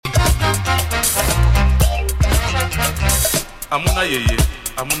amuna yeye,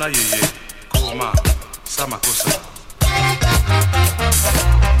 koma, samakosa.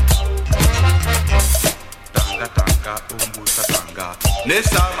 Tanga, umbusa tanga,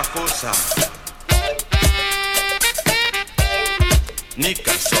 nesa makosa.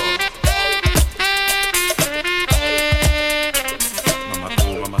 Nika so.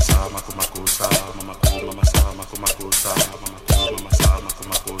 Mama sa makumakosa, mama sa makumakosa, mama sa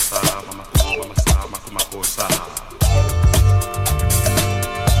makumakosa, mama sa makumakosa.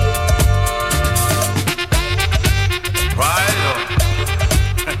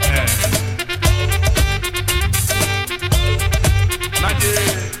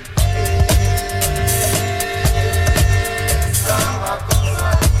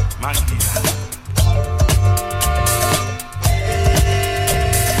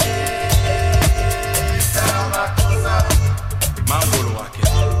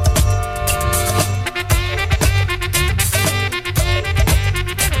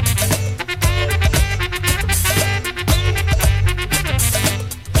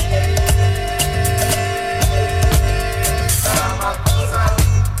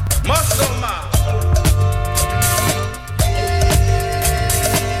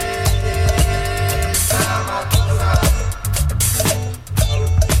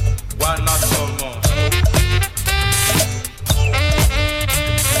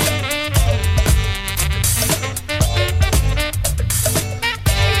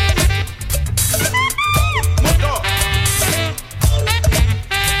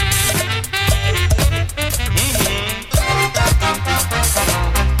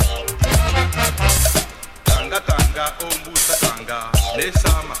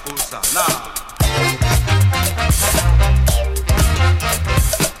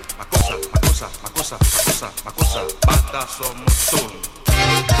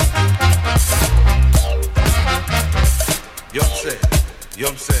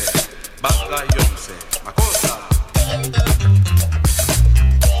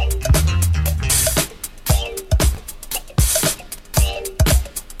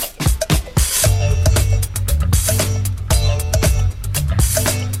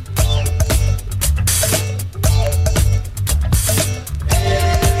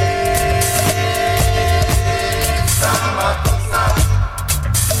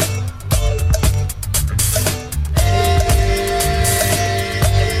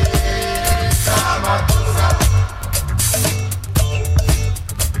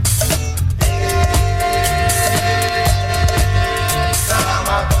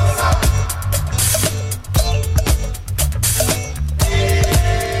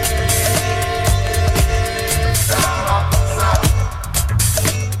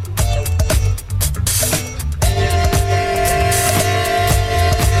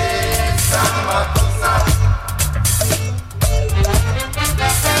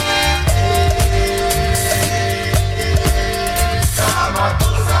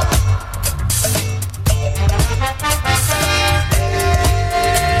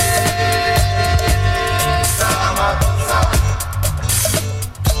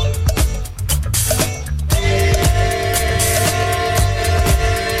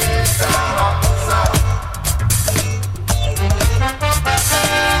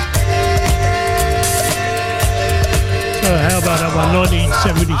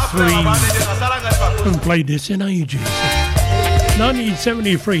 Played this in ages.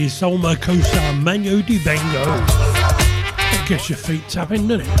 1973, Solma Cosa, Manu Di Bengo. That gets your feet tapping,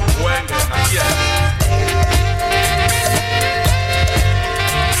 doesn't it?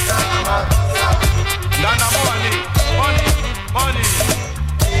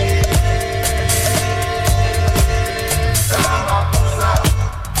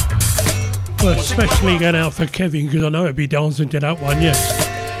 Well, especially going out for Kevin, because I know he'd be dancing to that one, yes.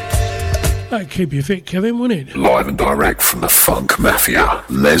 That'd keep you fit, Kevin, wouldn't it? Live and direct from the Funk Mafia,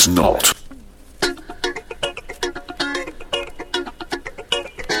 Les Knott.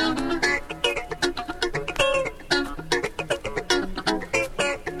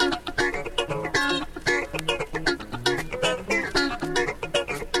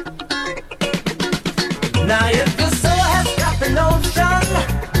 Now if your soul has got an ocean,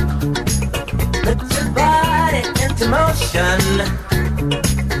 put your body into motion.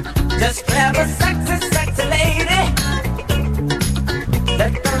 Just grab a sexy, sexy lady.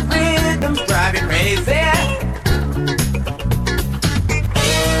 Let the rhythm drive you crazy.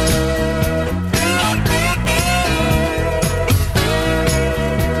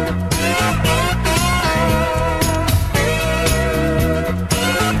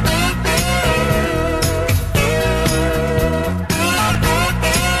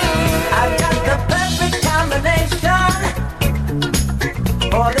 I've got the perfect combination.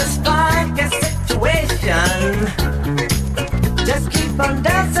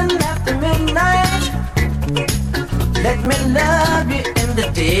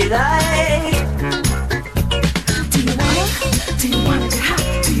 like? Do you wanna get hot?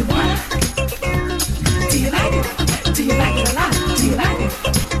 Do you wanna? Do you like it? Do you like it a lot? Do you like it?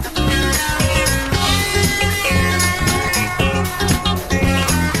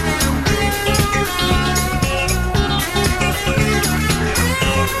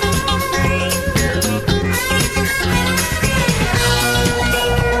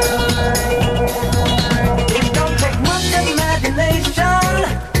 It don't take much imagination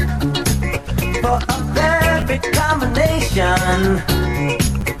for a perfect combination.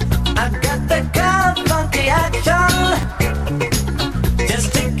 I got the kind of funky action just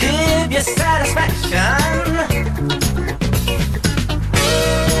to give you satisfaction.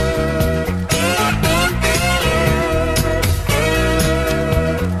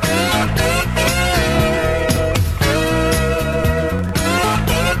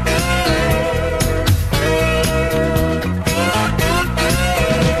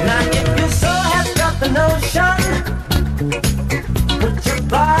 Now if you so have got the notion, put your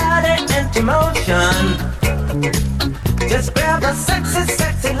body into motion. Just grab a sexy,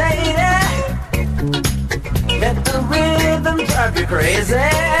 sexy lady. Let the rhythm drive you crazy.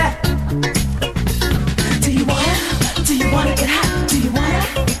 Do you wanna get hot? Do you wanna?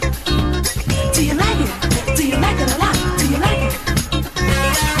 Do you like it? Do you like it a lot? Do you like it?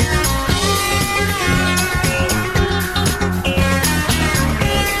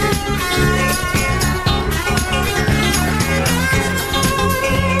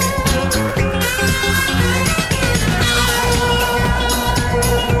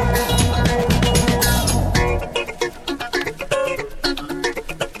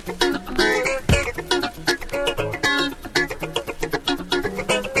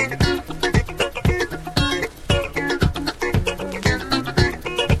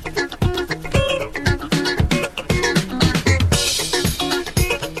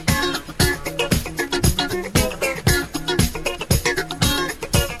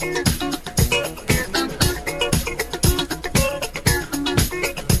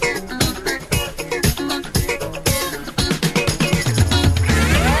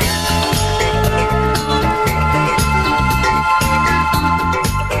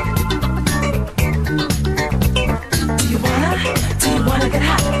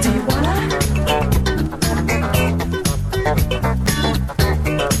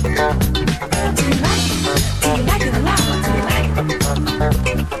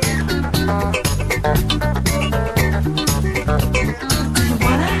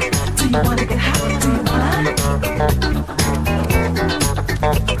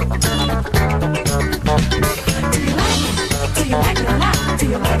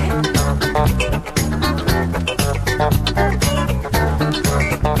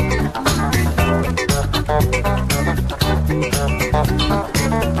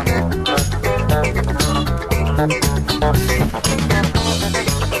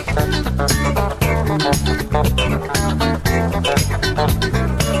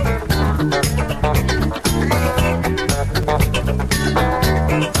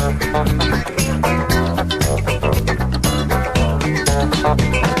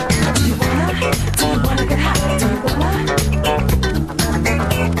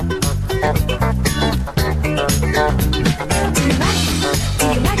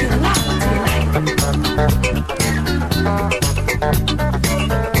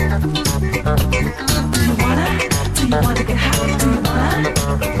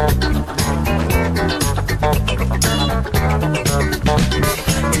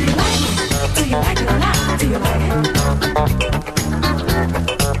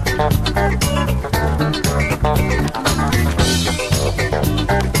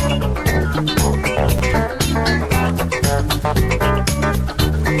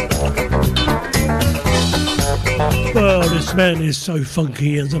 Well, this man is so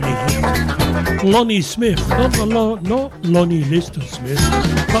funky, isn't he? Lonnie Smith, not Lonnie Liston Smith,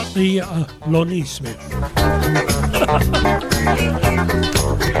 but the Lonnie Smith.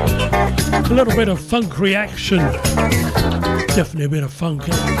 A little bit of funk reaction, definitely a bit of funk.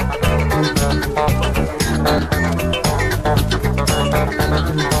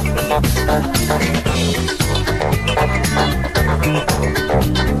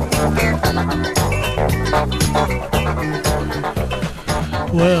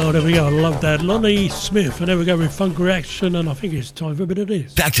 Well, there we go. I love that. Lonnie Smith. And there we go with funk reaction. And I think it's time for a bit of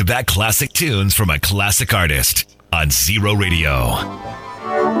this. Back-to-back classic tunes from a classic artist on Zero Radio.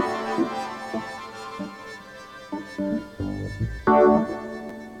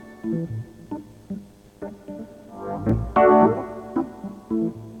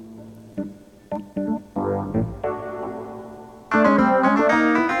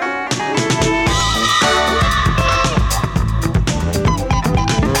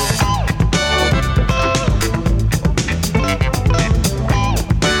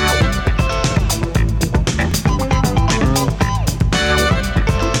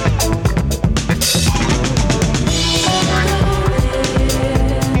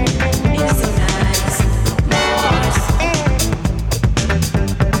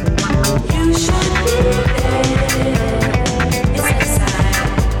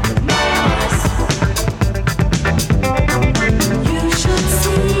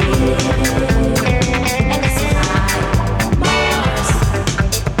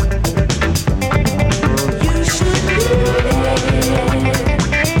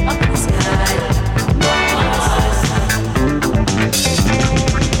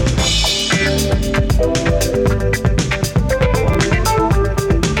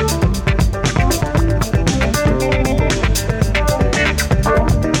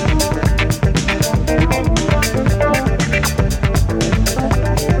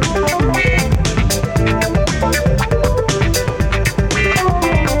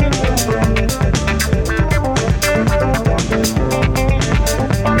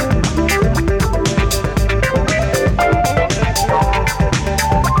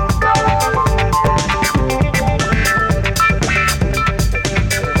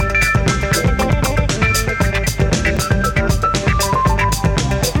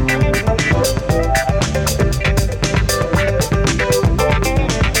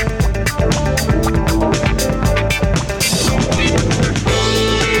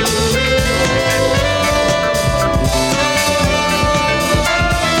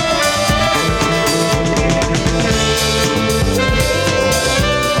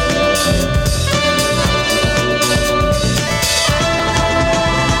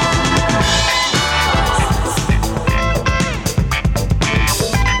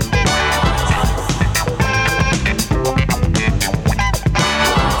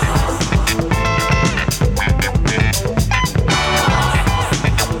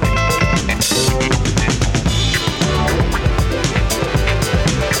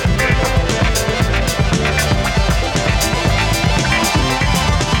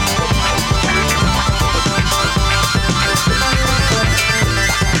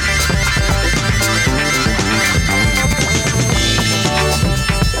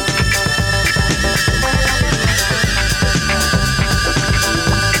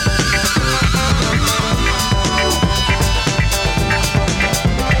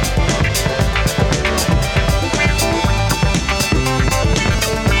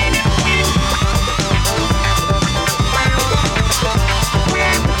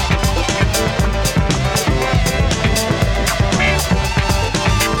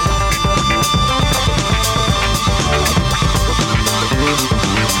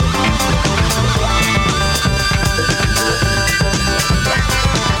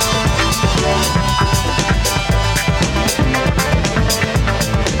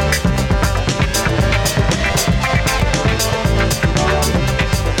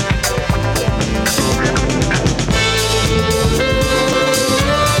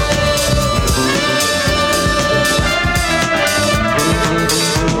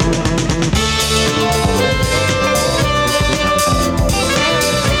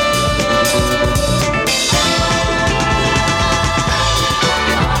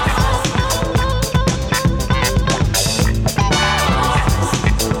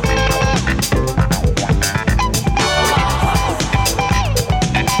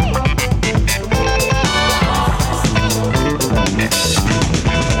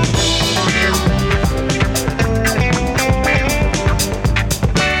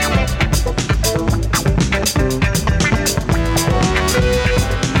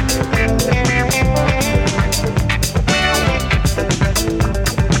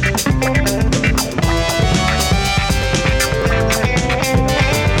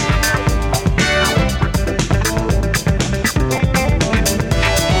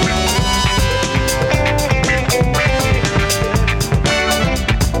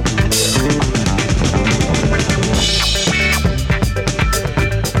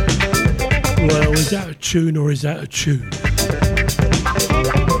 tune or is that a tune?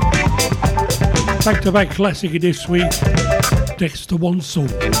 Back to back classic this week, Dexter One Song.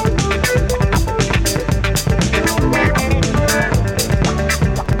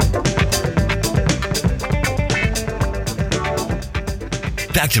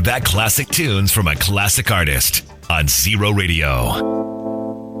 Back-to-back classic tunes from a classic artist on Zero Radio.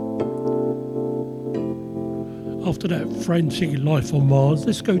 After that frantic Life on Mars,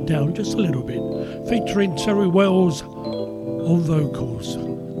 let's go down just a little bit, featuring Terry Wells on vocals,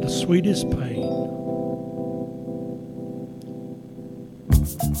 The Sweetest Pain.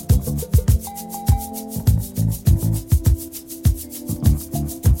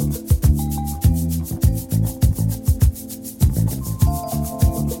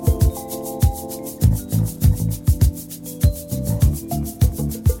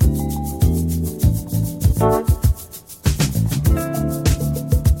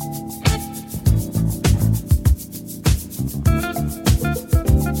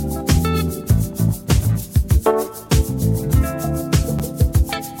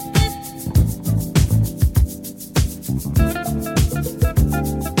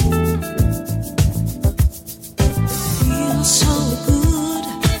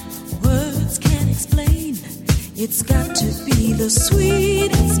 It's got to be the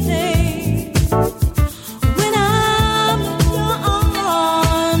sweetest pain.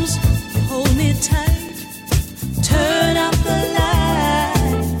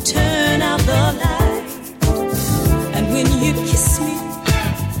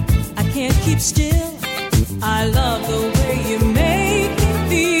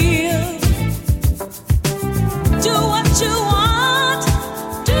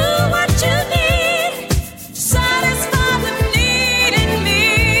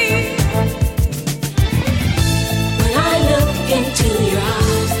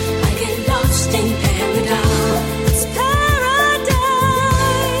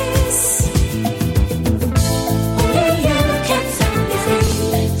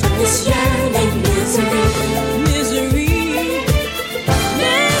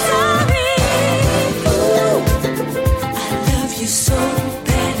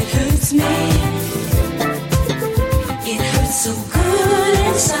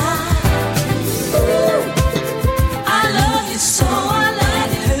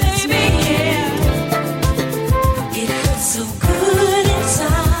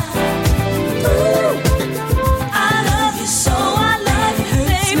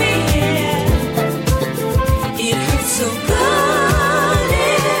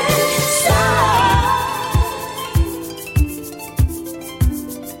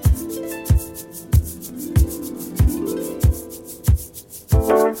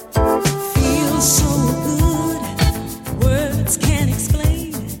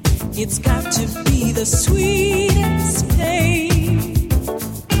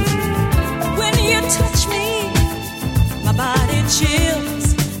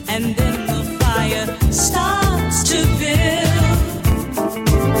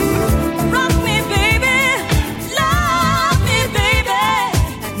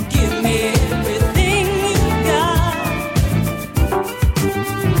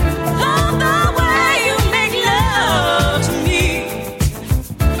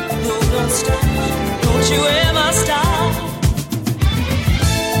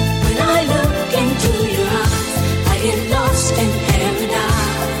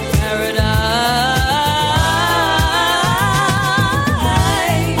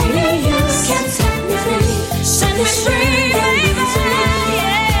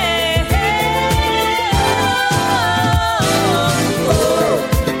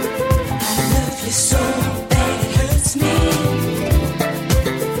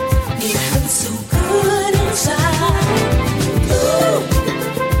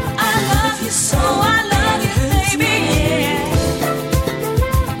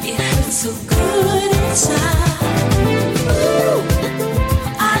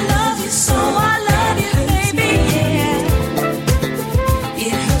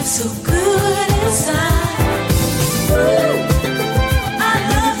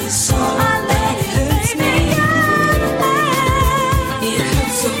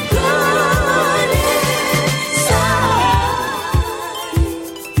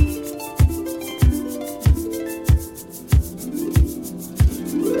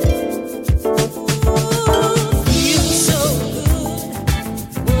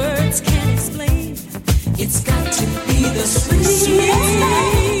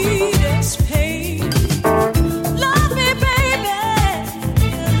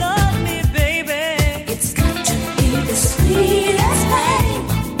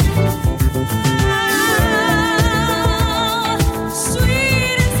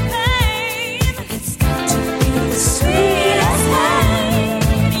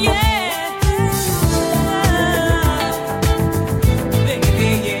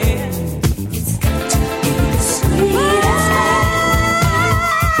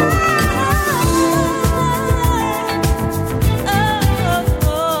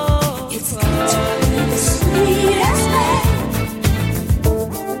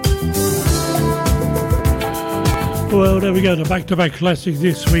 there we go, the back-to-back classic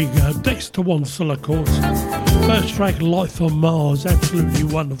this week. Dexter Wansel, of course. First track, Life on Mars, absolutely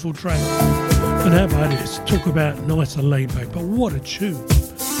wonderful track. And how about this? Talk about nice and laid back, but what a tune.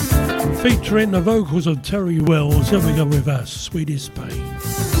 Featuring the vocals of Terry Wells, here we go with our Sweetest Pain.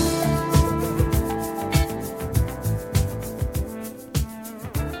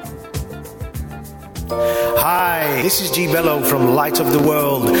 Hi, this is G Bello from Light of the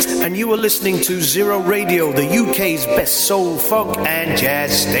World, and you are listening to Zero Radio, the UK's best soul, funk and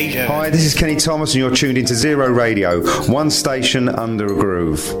jazz station. Hi, this is Kenny Thomas, and you're tuned into Zero Radio, one station under a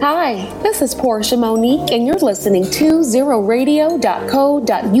groove. Hi, this is Portia Monique, and you're listening to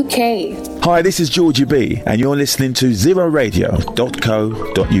zeroradio.co.uk. Hi, this is Georgie B, and you're listening to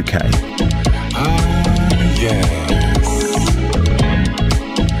zeroradio.co.uk. Yeah.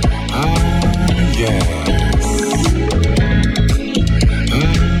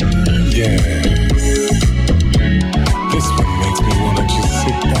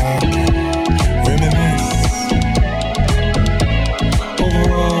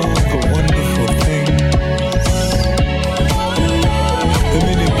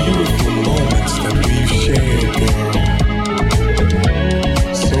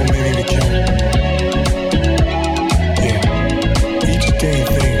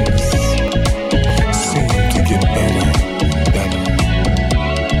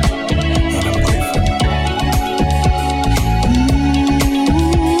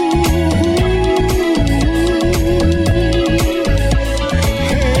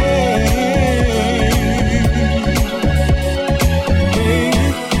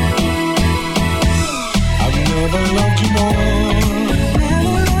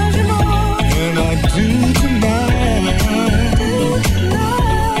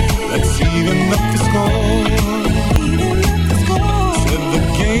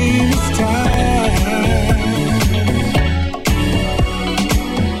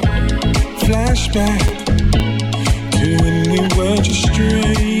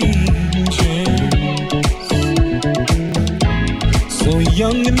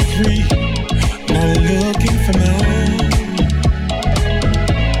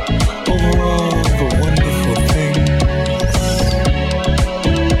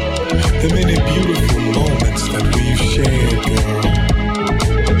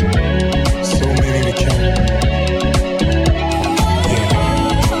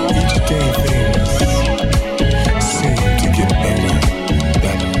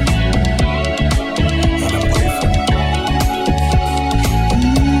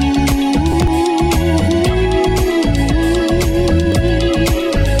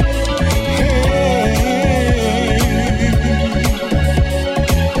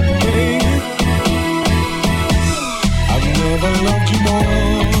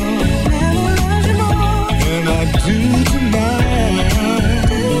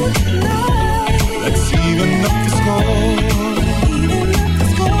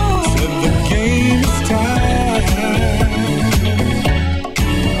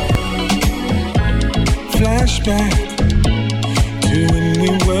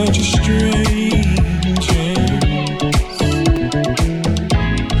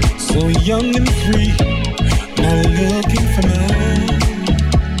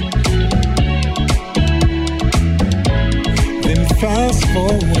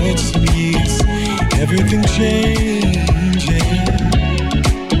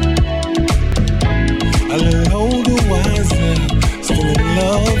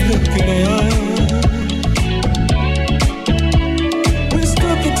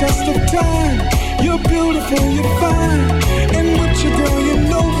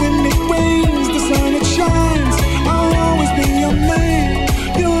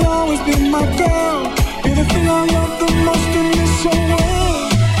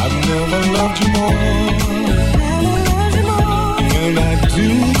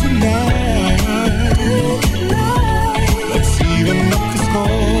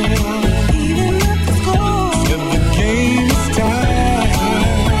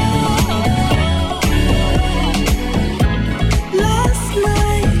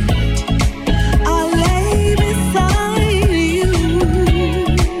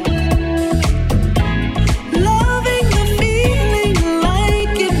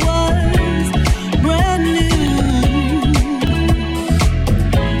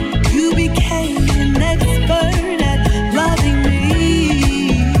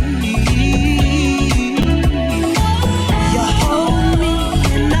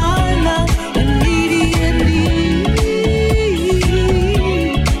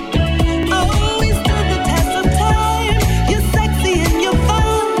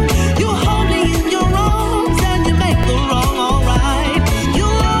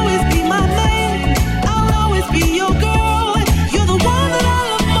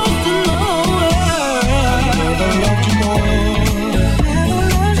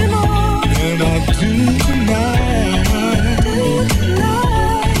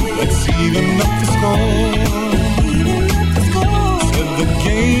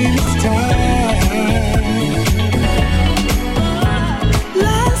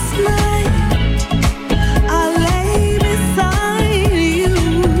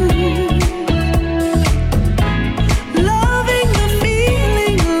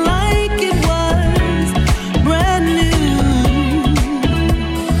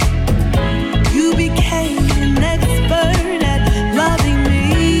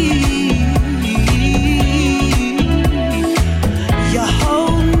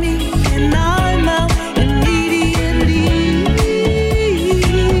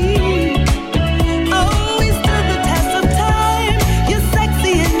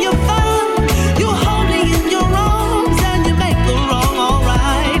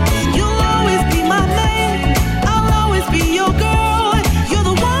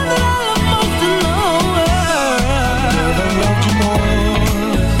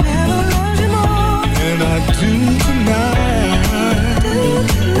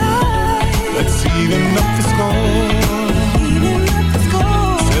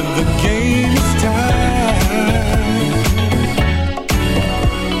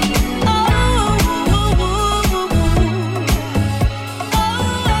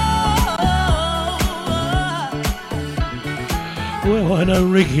 I know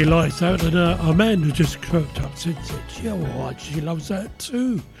Ricky likes that, and Amanda just croaked up and said, yeah, all right, she loves that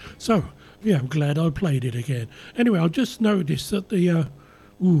too. So, yeah, I'm glad I played it again. Anyway, I just noticed that the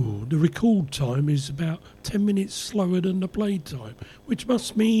record time is about 10 minutes slower than the play time, which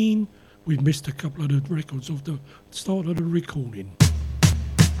must mean we've missed a couple of the records of the start of the recording.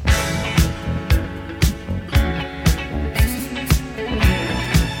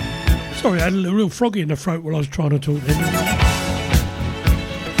 Sorry, I had a little froggy in the throat while I was trying to talk then.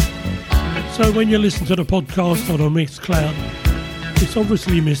 So when you listen to the podcast on a Mixcloud, it's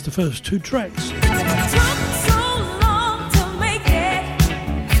obviously you missed the first two tracks.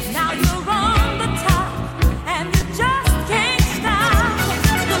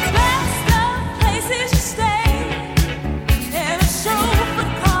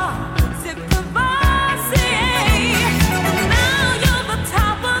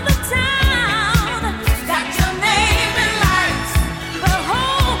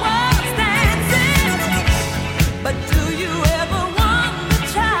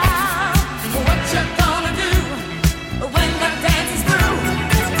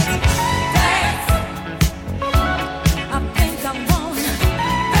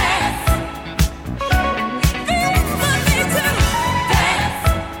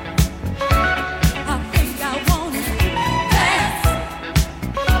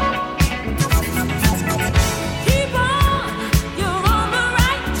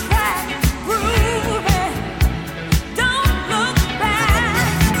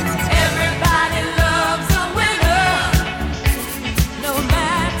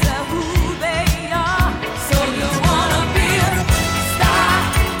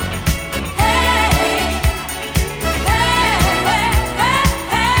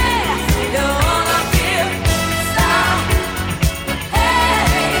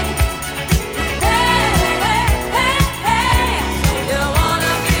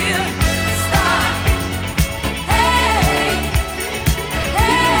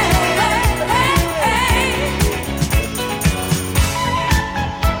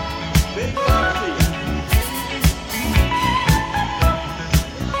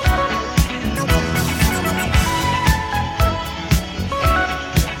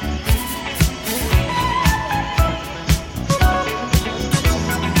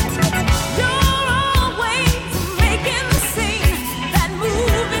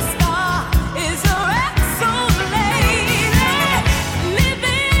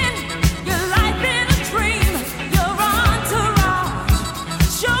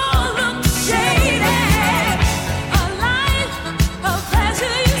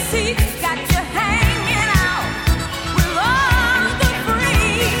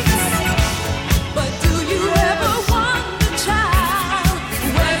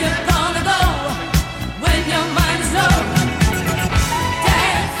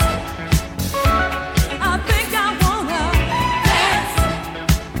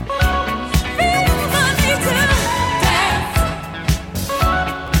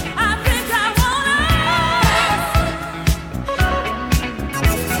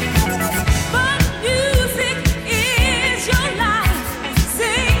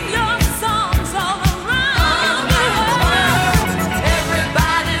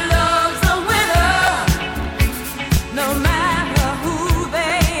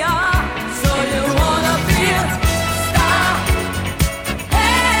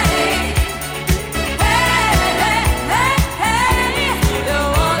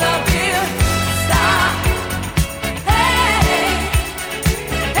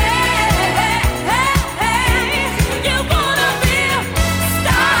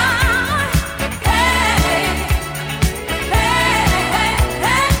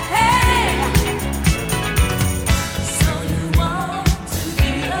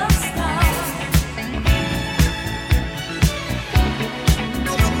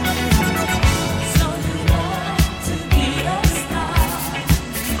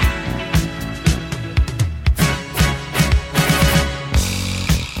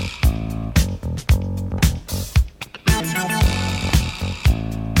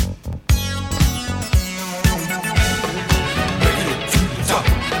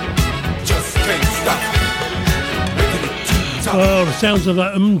 Oh, the sounds of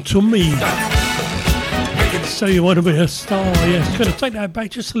that to me. So you want to be a star? Yes, going to take that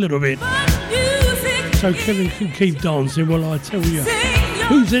back just a little bit. So Kevin can keep dancing while I tell you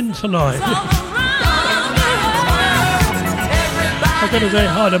who's in tonight. I'm going to say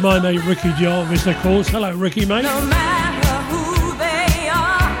hi to my mate Ricky Jarvis, of course. Hello, Ricky, mate.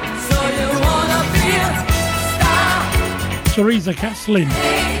 Teresa Caslin.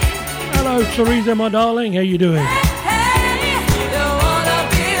 Hello, Teresa, my darling. How you doing?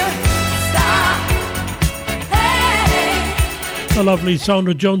 The lovely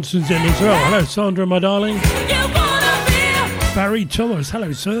Sandra Johnson's in as well. Hello, Sandra, my darling. Barry Thomas,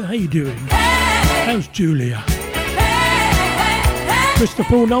 hello, sir. How you doing? How's Julia? Mr.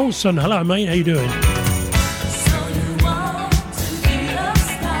 Paul Nelson, hello, mate. How you doing?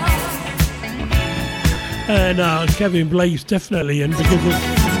 And Kevin Blake's definitely in,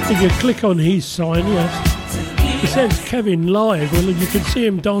 because if you click on his sign, yes, it says Kevin live. Well, you can see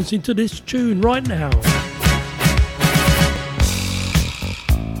him dancing to this tune right now.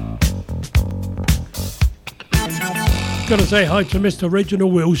 Gotta say hi to Mr.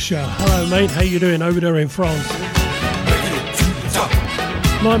 Reginald Wilshire. Hello, mate. How you doing over there in France?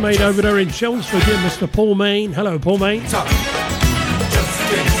 My mate over there in Chelmsford, yeah, Mr. Paul Main. Hello, Paul Main.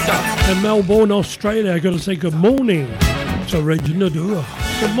 In Melbourne, Australia, I gotta say good morning to Reginald.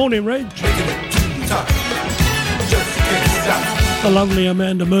 Good morning, Reg. The lovely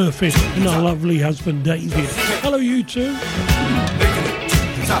Amanda Murphy and our lovely husband David. Hello, you two.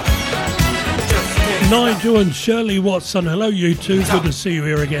 Nigel and Shirley Watson. Hello, you two. Good to see you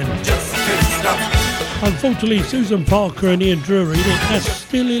here again. Unfortunately, Susan Parker and Ian Drury are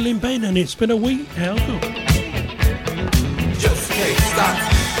still ill in bed, and it's been a week now. Just can't stop.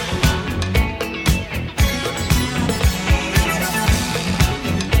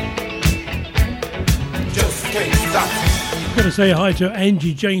 Just can't stop. Gotta say hi to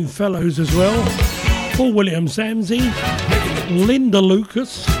Angie Jane Fellows as well. Paul William Samsey, Linda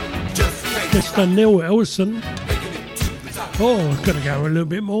Lucas, Mr. Neil Elson. Oh, gotta go a little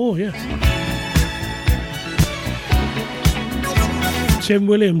bit more, yeah. Tim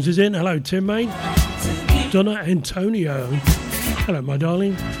Williams is in. Hello, Tim, mate. Donna Antonio. Hello, my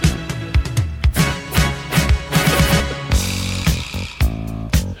darling.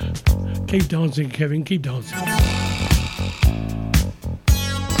 Keep dancing, Kevin. Keep dancing.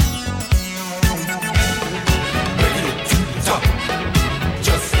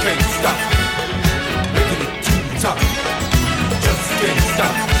 Just can't stop. Making it to the top. Just can't stop. Making it to the top. Just can't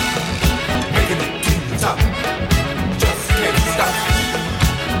stop. Making it to the top. Just can't stop.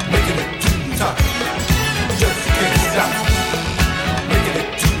 Making it to the top. Just can't stop. Making it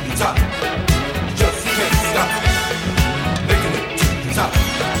to the top. Just can't stop. Making it to the top.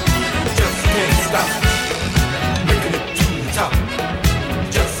 Just can't stop. Making it to the top.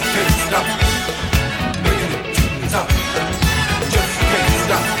 Just can't stop.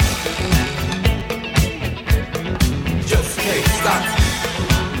 Just can't stop.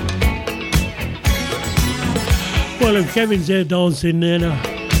 Well, if Kevin's there dancing, then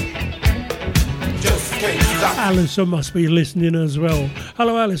Just can't stop. Alison must be listening as well.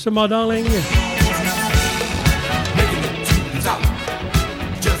 Hello, Alison, my darling. Making it to the top.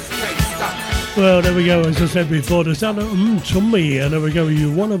 Just can't stop. Well, there we go. As I said before, the sound of to me. And there we go.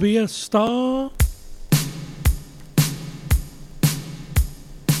 You want to be a star?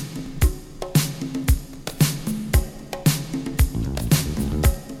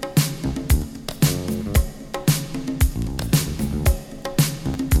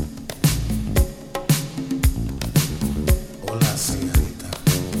 Hola, señorita.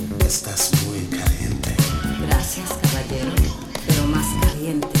 Estás muy caliente. Gracias, caballero, pero más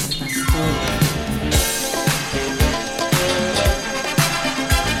caliente estás tú.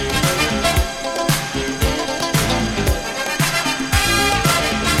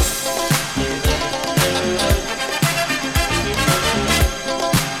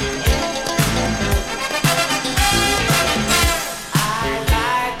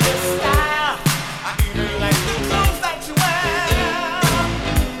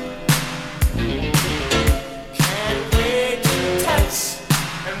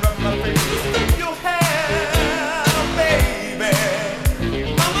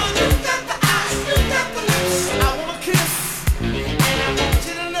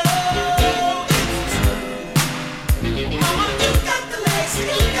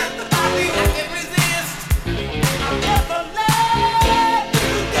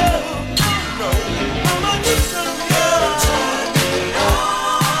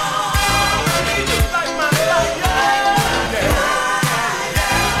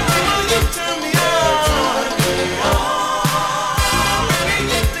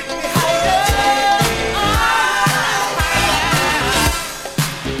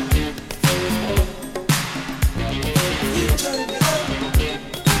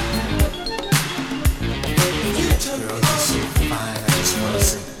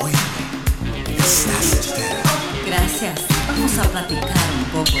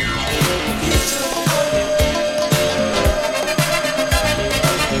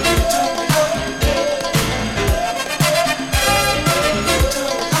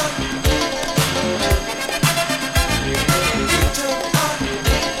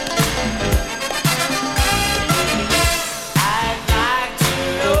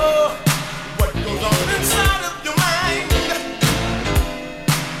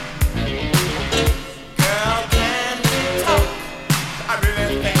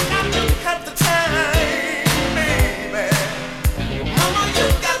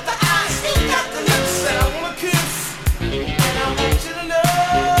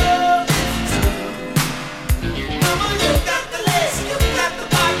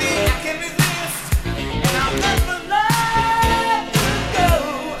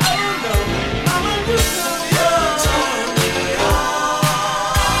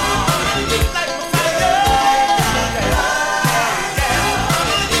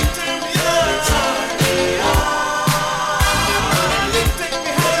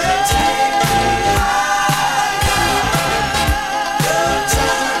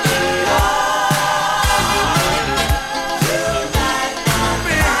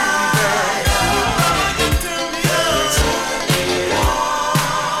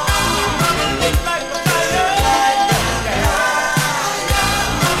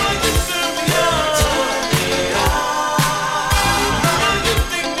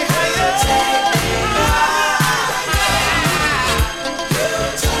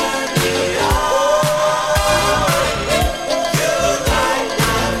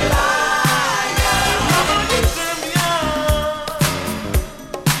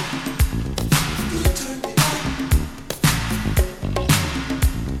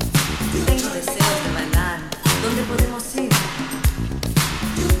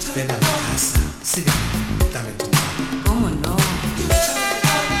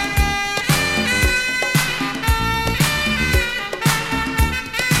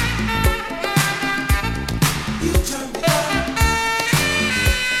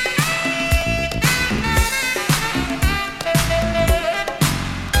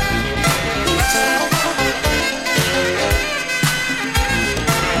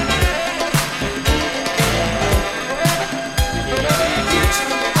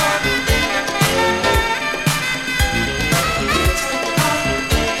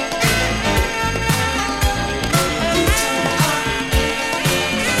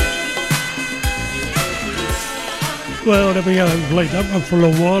 Well, there we go. Played that one for a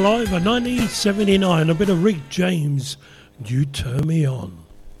long while. Over 1979, a bit of Rick James. You Turn Me On.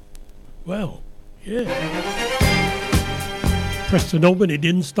 Well, yeah. Pressed the knob and it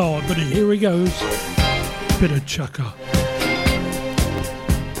didn't start, but here he goes. Bit of chucker.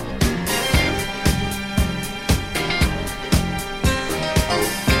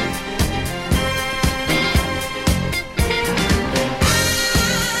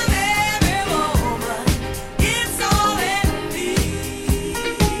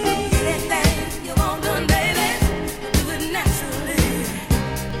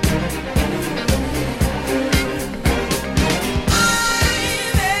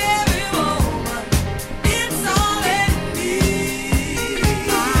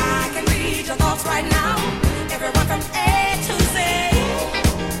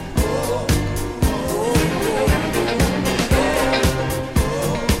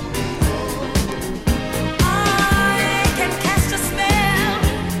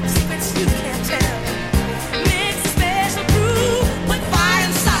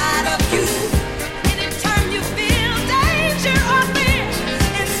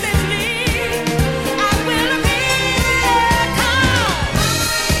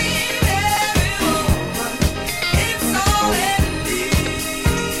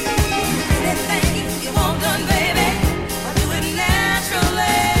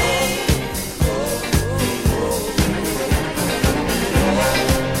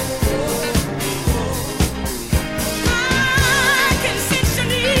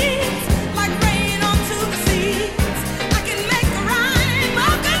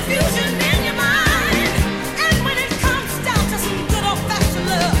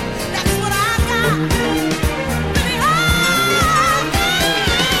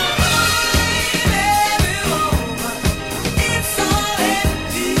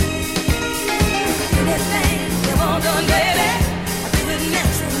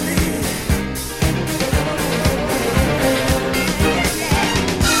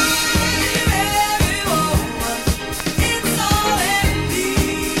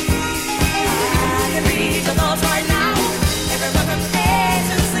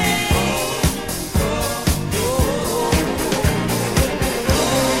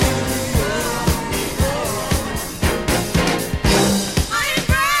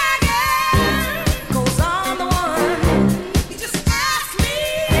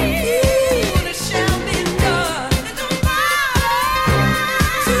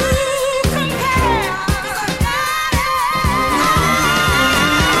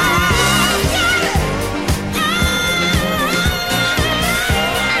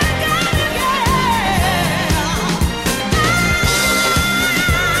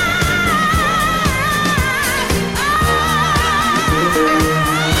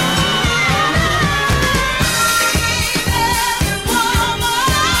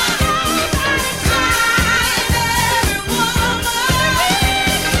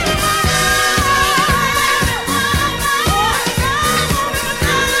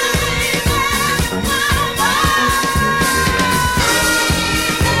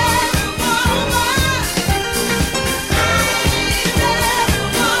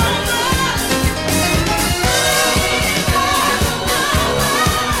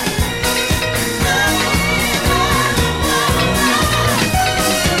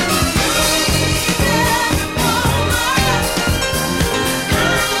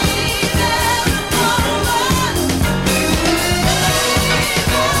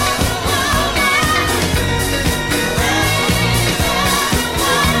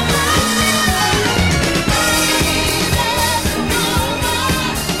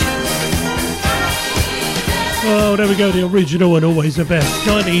 Oh, there we go, the original and always the best.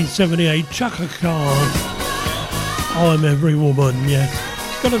 1978, Chaka Khan. I'm Every Woman, yes.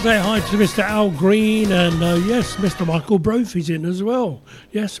 Got to say hi to Mr. Al Green and yes, Mr. Michael Brophy's in as well.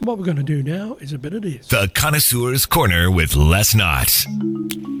 Yes, what we're going to do now is a bit of this. The Connoisseur's Corner with Les Knott.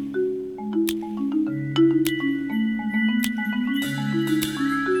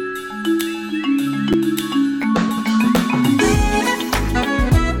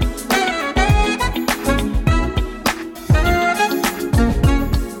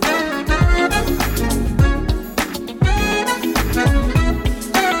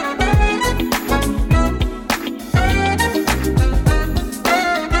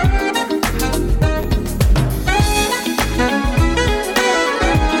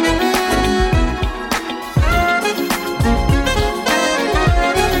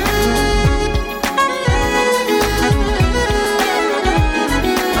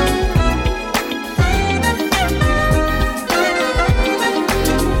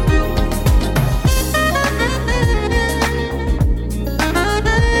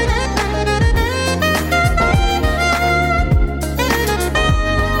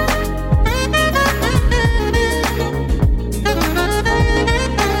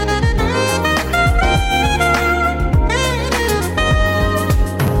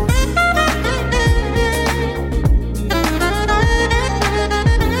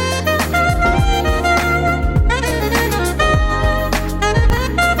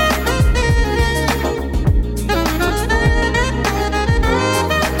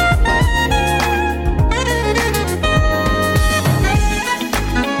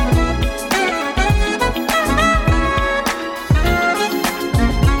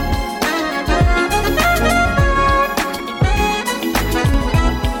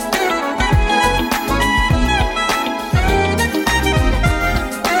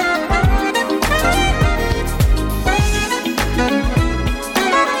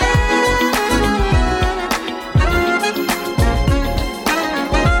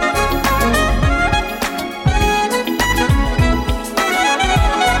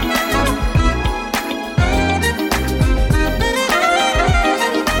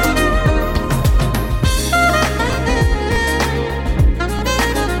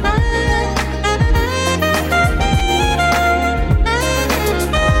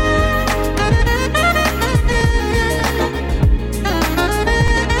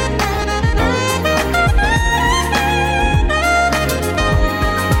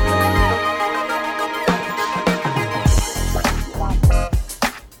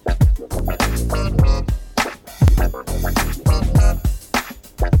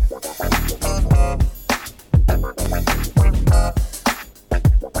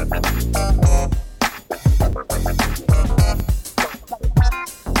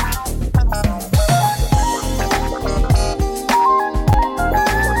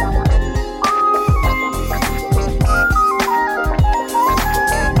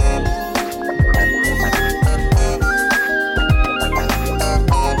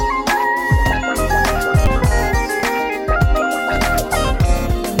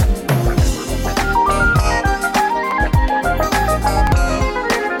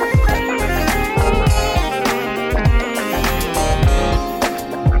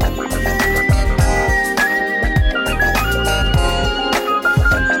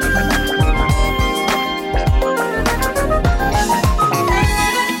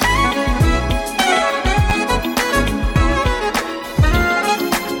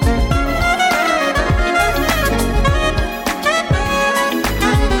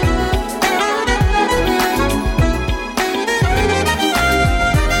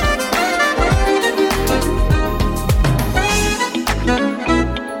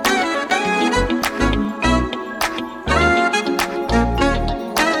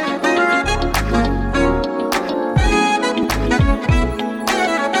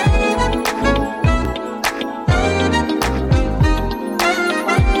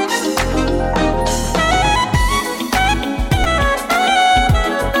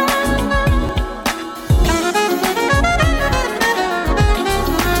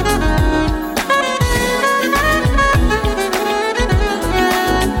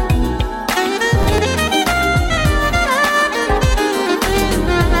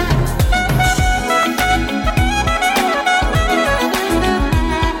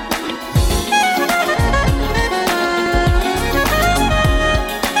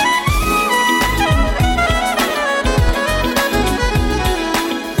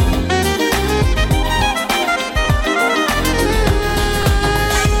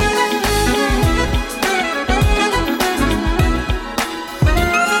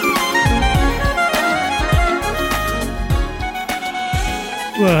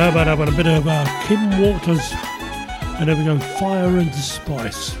 Well, how about having a bit of Kim Waters? And there we go, Fire and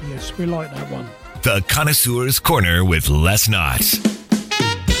Spice. Yes, we like that one. The Connoisseur's Corner with Les Knott.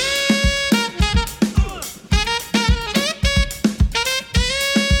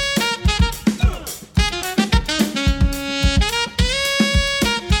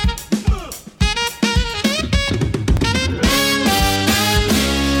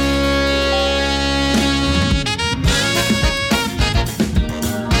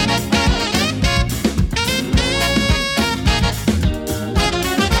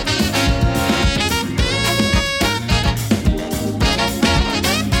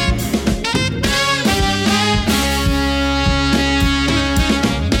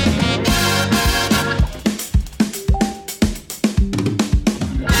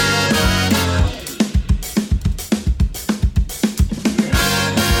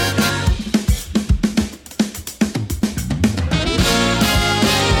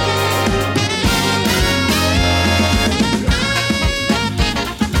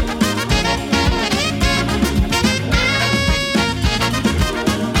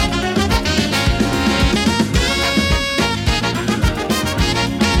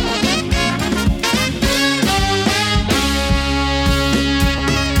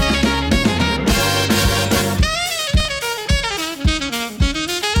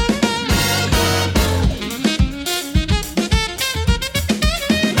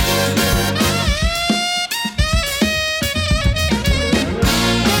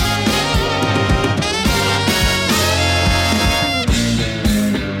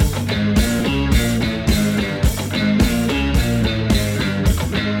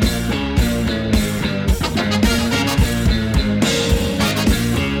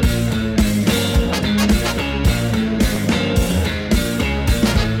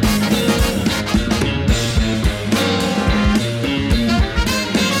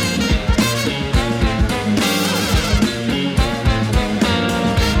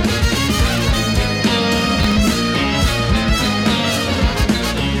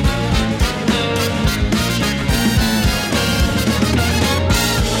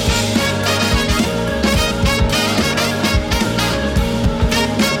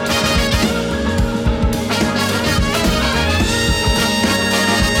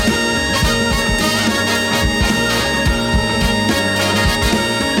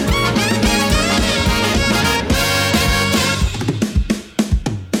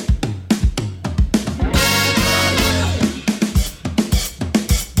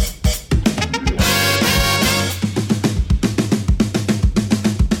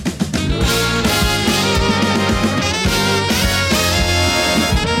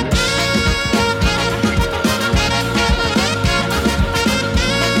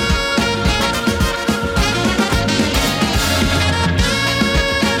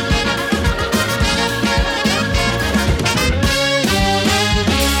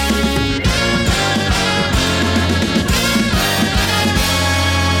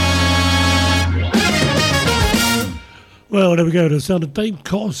 Well, there we go. The sound of Dave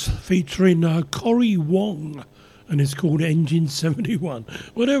Koz featuring Corey Wong, and it's called Engine 71.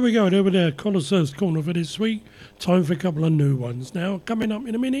 Well, there we go. There we go. Connoisseur's Corner for this week. Time for a couple of new ones now. Coming up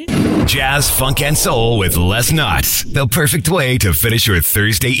in a minute. Jazz, funk, and soul with Les Knott. The perfect way to finish your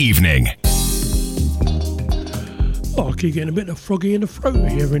Thursday evening. Oh, I keep getting a bit of froggy in the throat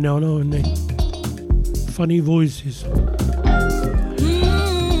every now and then. Funny voices.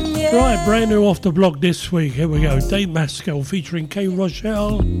 Right, brand new off the block this week. Here we go. Dave Maskell featuring K.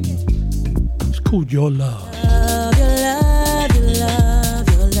 Rochelle. It's called Your Love.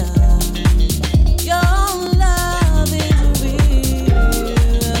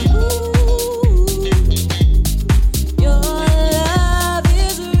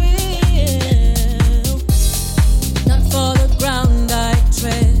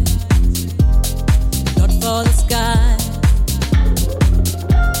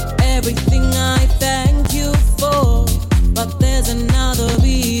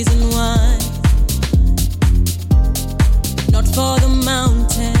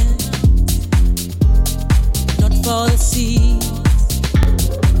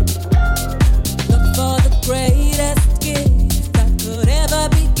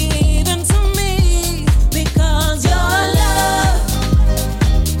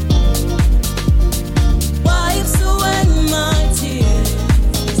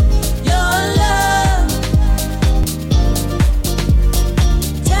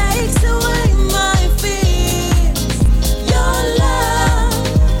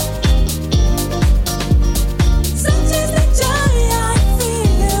 Sometimes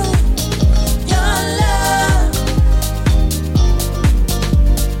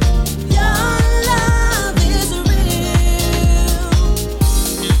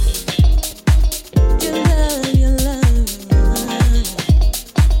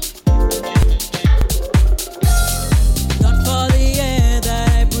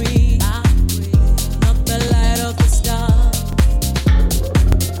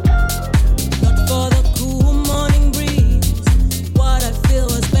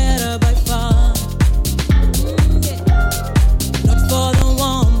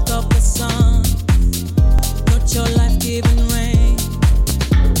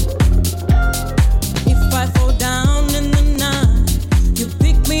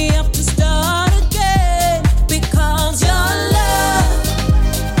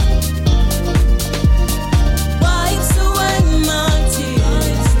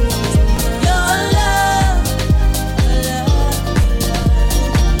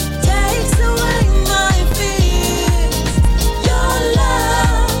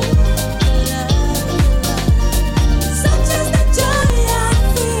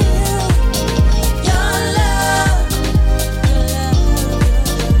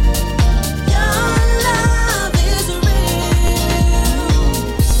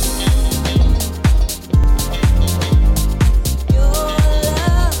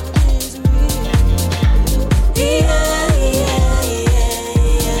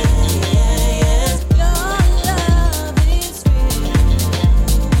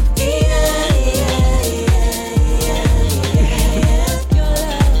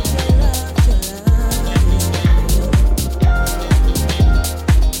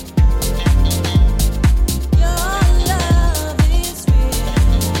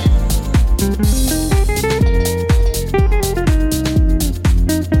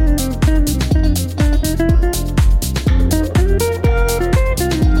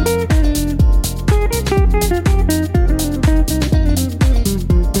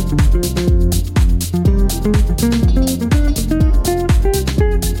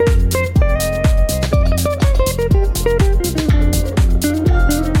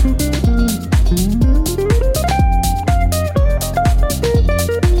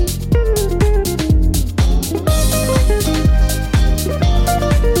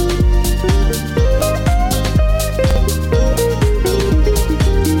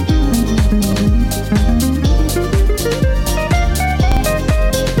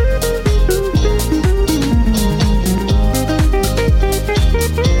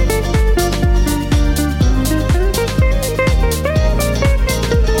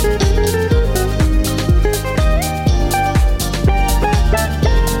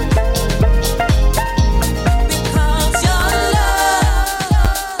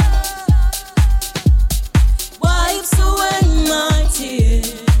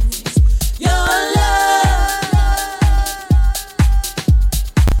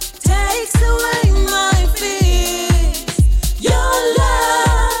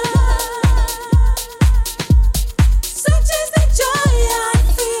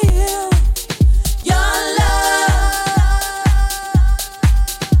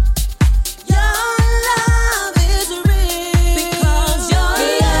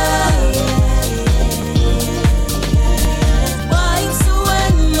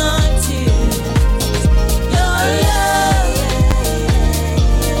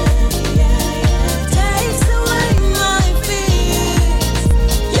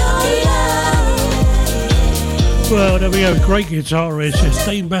we go, great guitarist, it's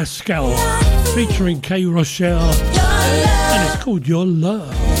Dave Pascal featuring K. Rochelle, and it's called Your Love.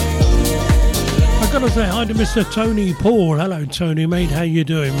 I've got to say hi to Mr. Tony Paul. Hello Tony, mate, how you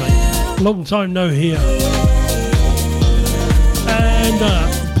doing, mate? Long time no hear. And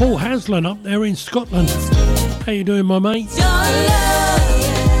Paul Haslam up there in Scotland. How you doing, my mate?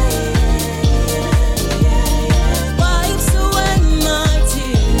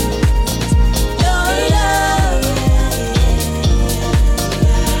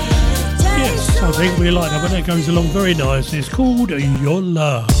 I think we like that, but that goes along very nice. It's called Your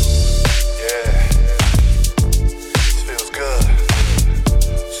Love. Yeah, this feels good.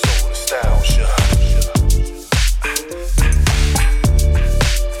 Soul nostalgia.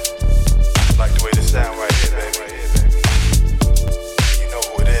 Like the way this sound right here, baby. You know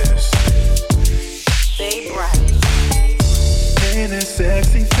who it is. Stay bright. Hey, this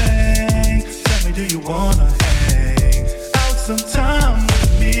sexy thing. Tell me, do you wanna hang out sometime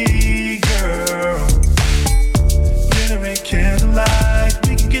with me, girl? Candlelight,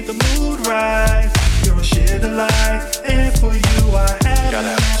 we can get the mood right. You're a sheer delight, and for you I have an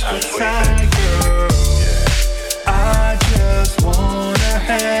appetite, girl. I just wanna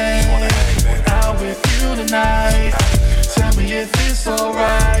hang out with you tonight. Tell me if it's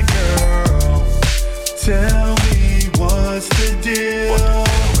alright, girl. Tell me what's the deal.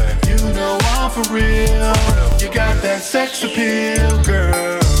 You know I'm for real. You got that sex appeal,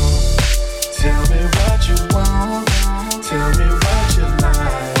 girl. Tell me what you want. Tell me what you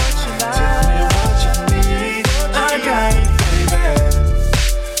like. Tell me what you need. I got it, baby.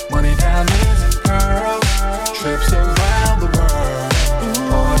 Money, diamonds, and pearls. Trips around the world.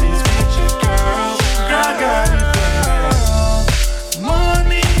 All these picture girls. I got it, baby.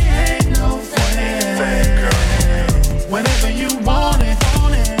 Money ain't no friend. Whenever you want it,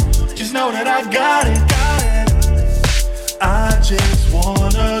 just know that I got it. I just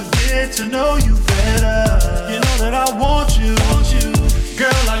wanna get to know you better. You know that I want you.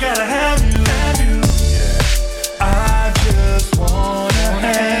 Girl, I gotta have you. I just wanna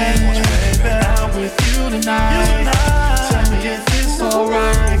hang out with you tonight. Tell me if it's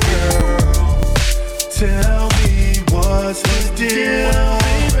alright, girl. Tell me what's the deal.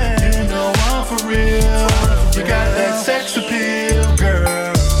 You know I'm for real. You got that sex appeal,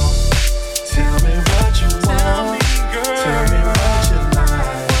 girl. Tell me what you want. Tell me what you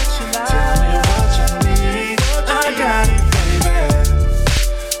like. Tell me what you need. I got it, baby.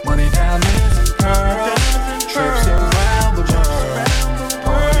 Money, diamonds, and pearls. Trips around the world.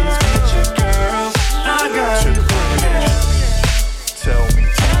 All these picture girls. I got it, baby. Tell me.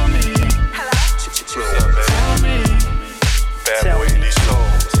 Tell me. Bad boy, these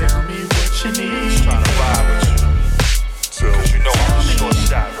souls. Tell me what you need. Just trying to vibe with you. Cause you know I'm a short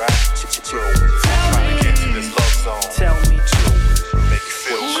shot, right? Trying to get to this love zone. Tell me true. Make you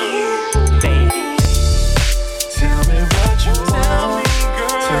feel good, baby. Tell me what you want.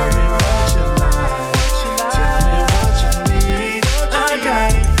 Tell me what you like. Tell me what you need. I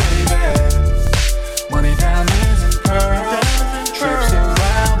got it, baby. Money, diamonds, and pearls. Trips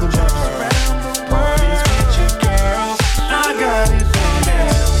around the world. All these picture girls. I got it, baby.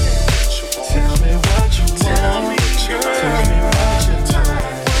 Tell me what you want. Tell me what you like.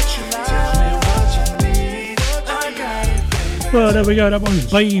 Tell me what you need. I got it, baby. Well, there we go. That one's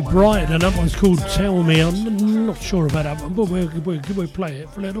Babe Bright, and that one's called Tell Me. I'm not sure about that one, but we'll play it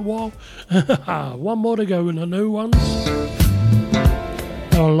for a little while. One more to go in the new ones.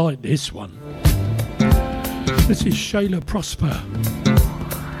 I like this one. This is Shayla Prosper.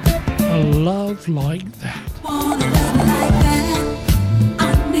 A love like that. Want a love like that.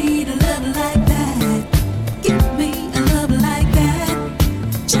 I need a love like that. Give me a love like that.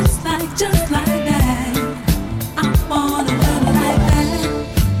 Just like that. I want a love like that.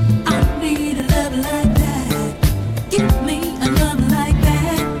 I need a love like that. Give me a love like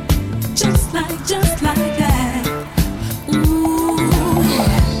that. Just like that. Ooh,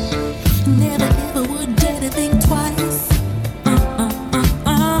 never ever would dare to think twice.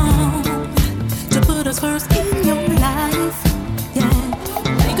 To put us first in your life. Yeah,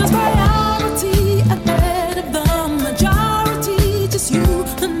 because priority ahead of the majority. Just you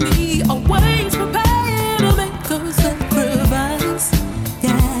and me, always prepared to make a sacrifice.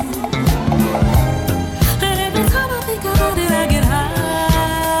 Yeah, and every time I think about it, I get high.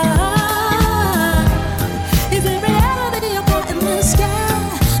 Is it reality or part in the sky?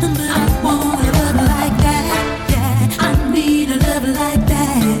 But I want a love like that. Yeah, I need a love like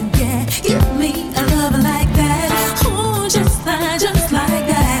that. Yeah, give me a love like that.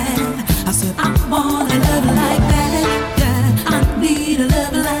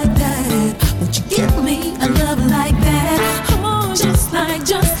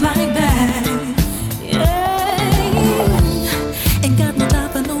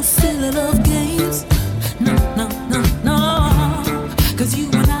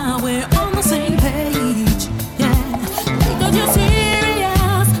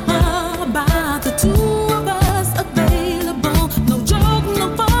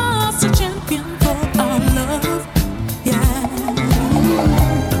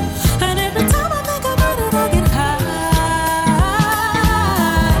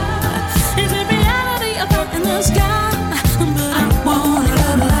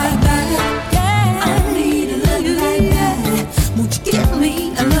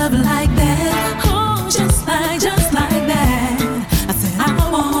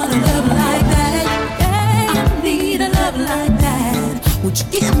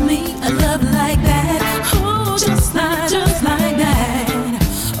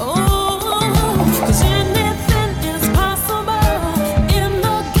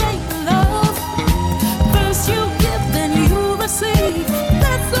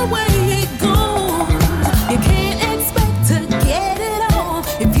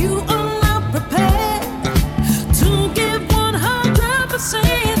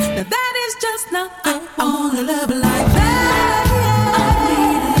 That is just not fair. I wanna love like that. I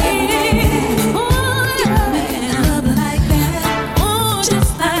need it. Oh, give me love like that. Oh,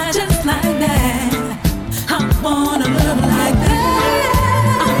 just like that. I wanna love like that.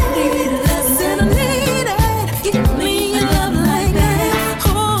 I need it, and I need it. Give me a love like that.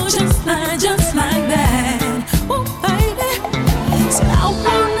 Oh, just like that. Oh, baby. Said I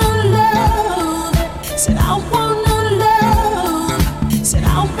wanna love. Said I wanna love. Said I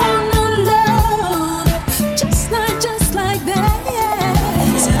wanna love. Just like that.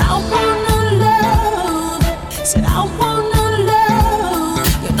 Said I wanna love. Said I wanna love.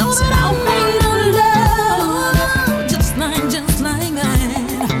 You know that I wanna love. Just like that.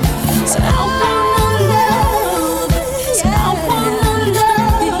 Said I wanna love. Said I wanna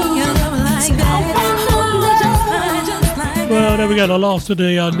love. Said I wanna love. Just like that. Well, there we go, the last of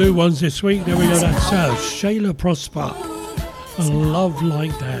the new ones this week. There we go, that's Shayla Prosper. A love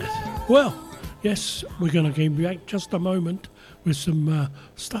like that. Well, yes, we're going to give you back just a moment with some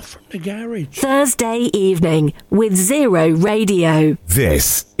stuff from the garage. Thursday evening with Zero Radio.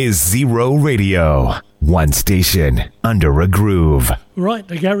 This is Zero Radio. One station under a groove. Right,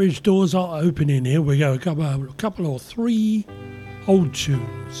 the garage doors are opening here. We go, a couple or three old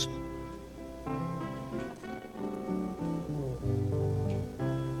tunes.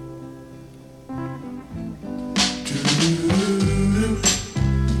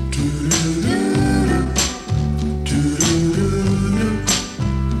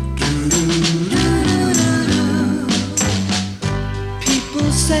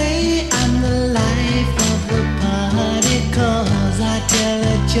 People say I'm the life of the party 'cause I tell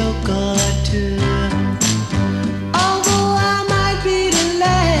a joke or two. Although I might be the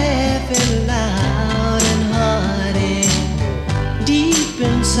laughing loud and hearty, deep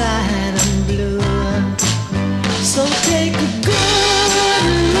inside I'm blue. So take a good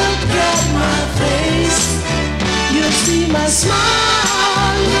look at my face. You'll see my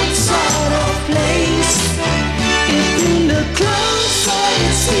smile looks sort of place. If you look closer,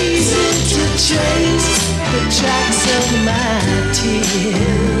 it's easy to trace the tracks of my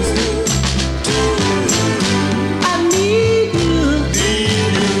tears. I need you,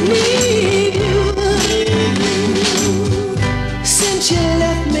 need you. Since you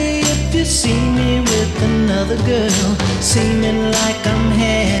left me, if you see me with another girl, seeming like I'm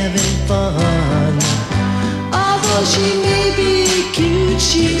having fun. Although she may be cute,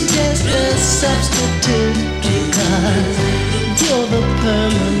 she's just a substitute because you're the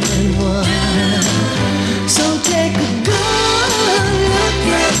permanent one. So take a good look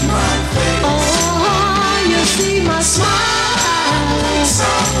at my face. Oh, you see my smile.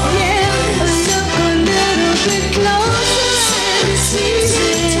 Yeah, look a little bit closer and see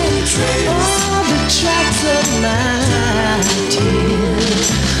all the tracks of my tears.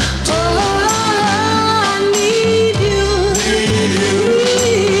 Oh, I need you, need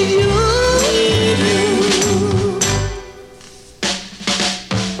you.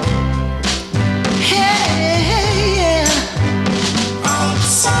 Hey, yeah. I'm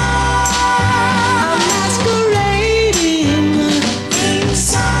masquerading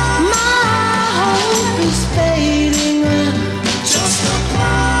inside. My hope is fading. Just a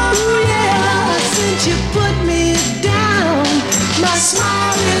cloud. Ooh, yeah, since you put me down, my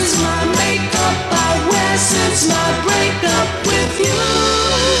smile is my makeup I wear since my breakup with you.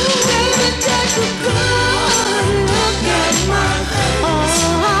 Baby, take a good look at my face. Oh,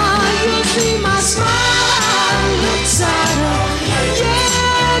 you'll see my smile looks out of.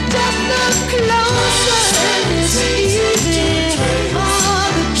 Yeah, just look closer and it's easy. All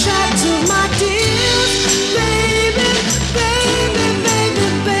the tracks of my tears. Baby, baby, baby,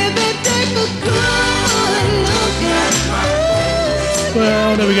 baby, take a good look at my face. Well,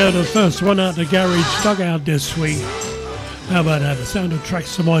 there we go, the first one out the garage dugout this week. How about that? The sound of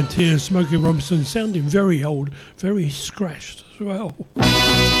Tracks of Mine Tears, Smokey Robinson, sounding very old, very scratched as well.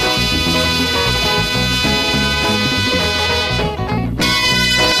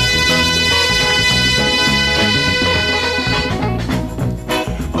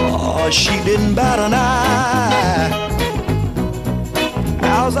 Oh, she didn't bat an eye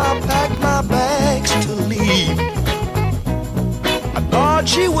as I packed my bags to leave. I thought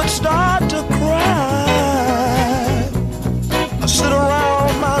she would start to cry. I sit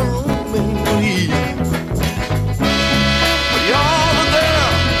around my room and grieve. But you're the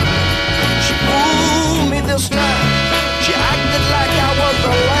girl, she fooled me this time. She acted like I was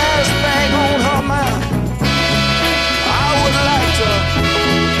the last thing on her mind. I would like to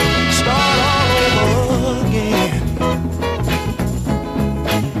start all over again.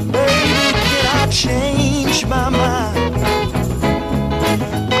 Baby, can I change my mind?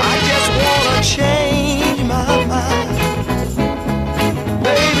 I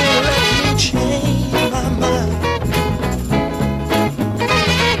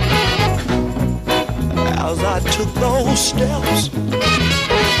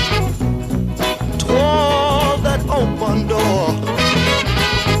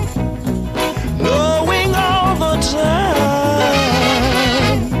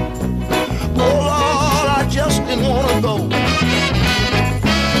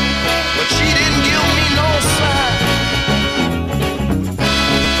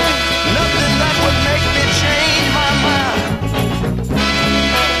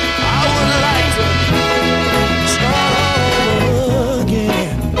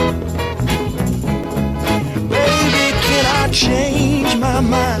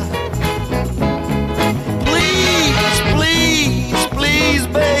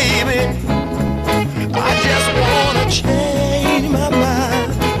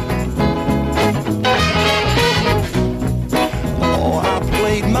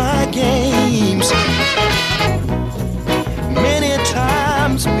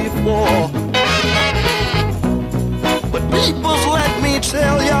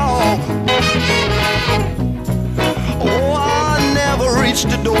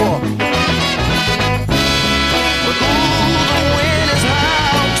reach the door. But ooh, the wind is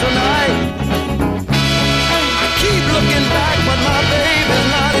high tonight. I keep looking back, but my baby's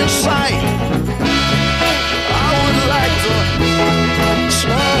not in sight. I would like to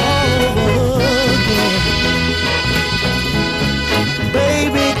start over again.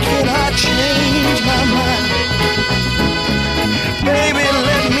 Baby, can I change my mind? Baby,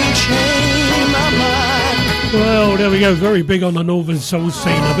 let me change my mind. Well, there we go. Very big on the Northern Soul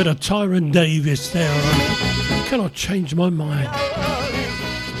scene. A bit of Tyron Davis there. Can I change my mind?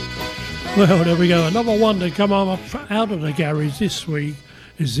 Well, there we go. Another one to come up out of the garage this week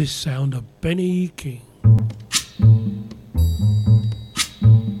is this sound of Benny King.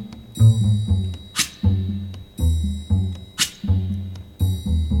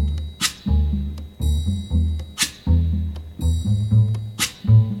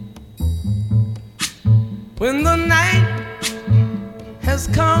 When the night has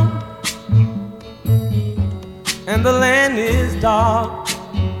come and the land is dark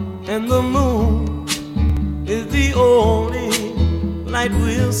and the moon is the only light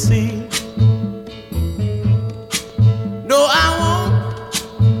we'll see. No, I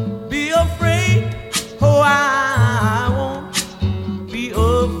won't be afraid. Oh, I won't be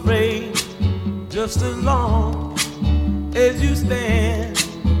afraid. Just as long as you stand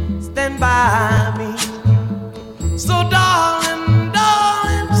by me. So darling,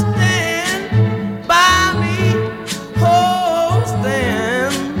 darling, stand by me. Oh,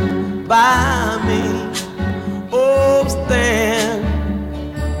 stand by me. Oh, stand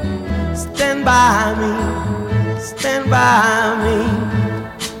by me. Stand by me.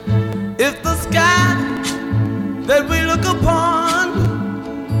 If the sky that we look upon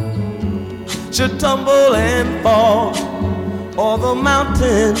should tumble and fall, or the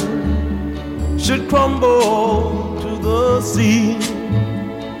mountain should crumble to the sea,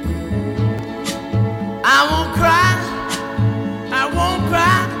 I won't cry, I won't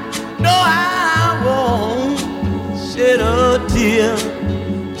cry, no, I won't shed a tear,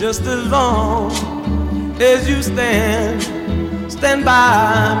 just as long as you stand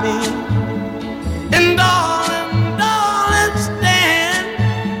by me. And darling, darling, stand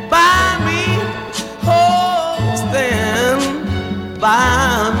by me, oh, stand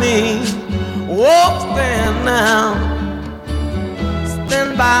by me. Oh, stand now,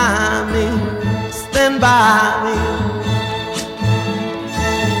 stand by me, stand by me.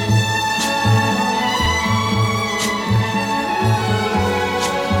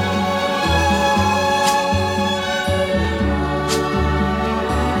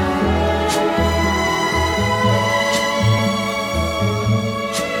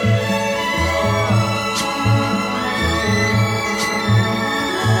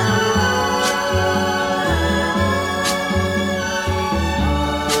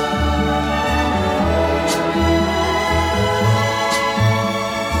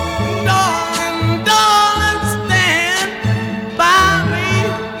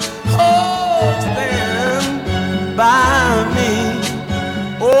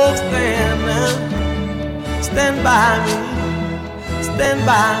 Stand by me, stand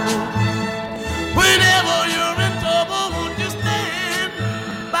by me. Whenever you're in trouble, won't you stand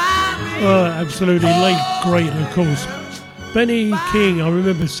by me? Absolutely late, great, of course. Benny King, I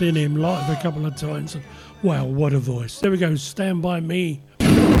remember seeing him live a couple of times. Wow, what a voice. There we go, Stand By Me.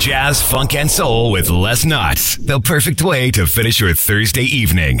 Jazz, funk, and soul with Les Knott. The perfect way to finish your Thursday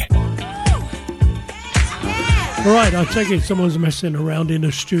evening. Right, I take it someone's messing around in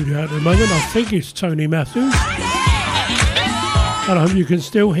the studio at the moment. I think it's Tony Matthews. And I hope you can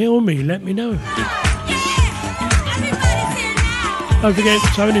still hear me. Let me know. Don't forget,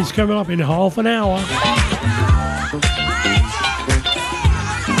 Tony's coming up in half an hour.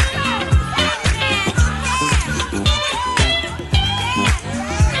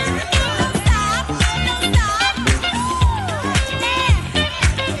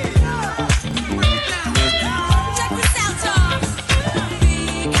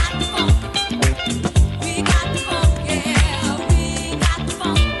 We got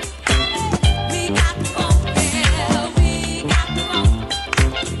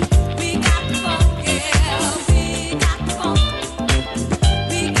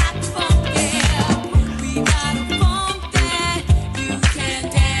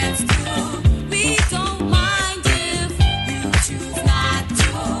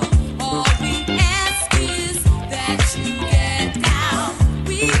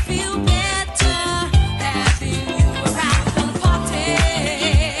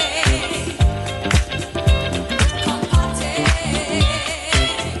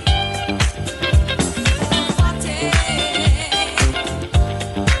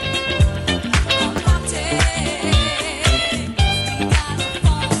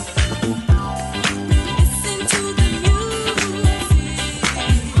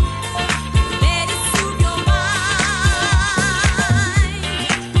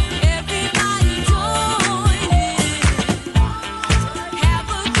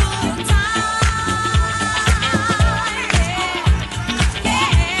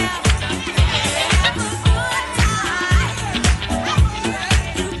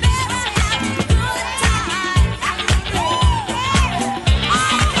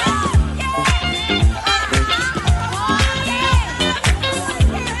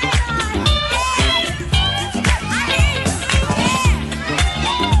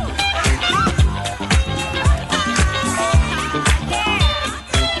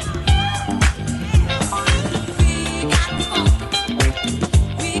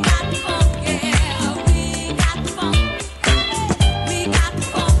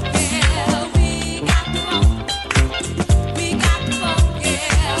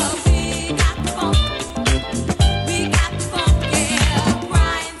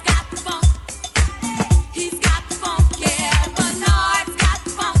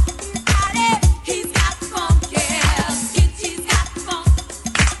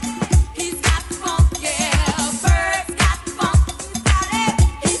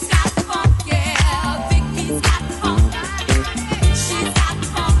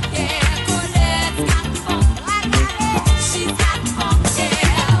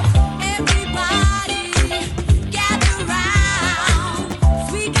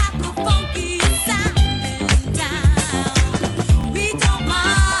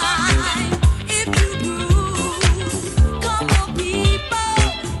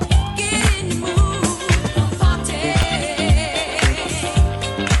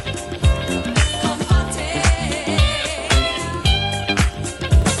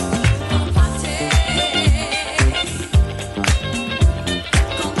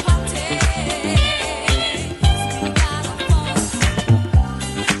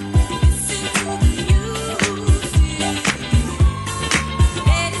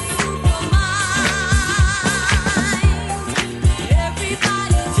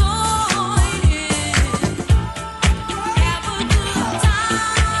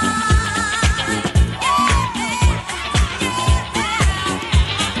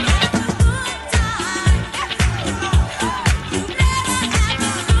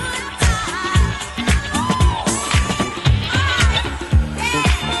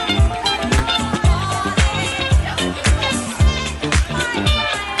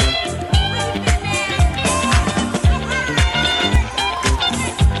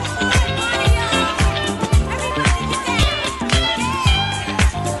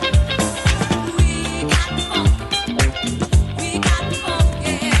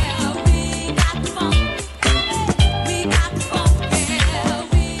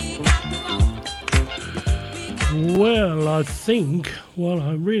think, well,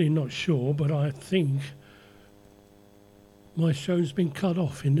 I'm really not sure, but I think my show's been cut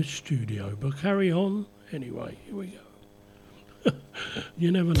off in the studio. But carry on. Anyway, here we go.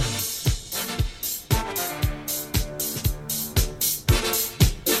 You never know.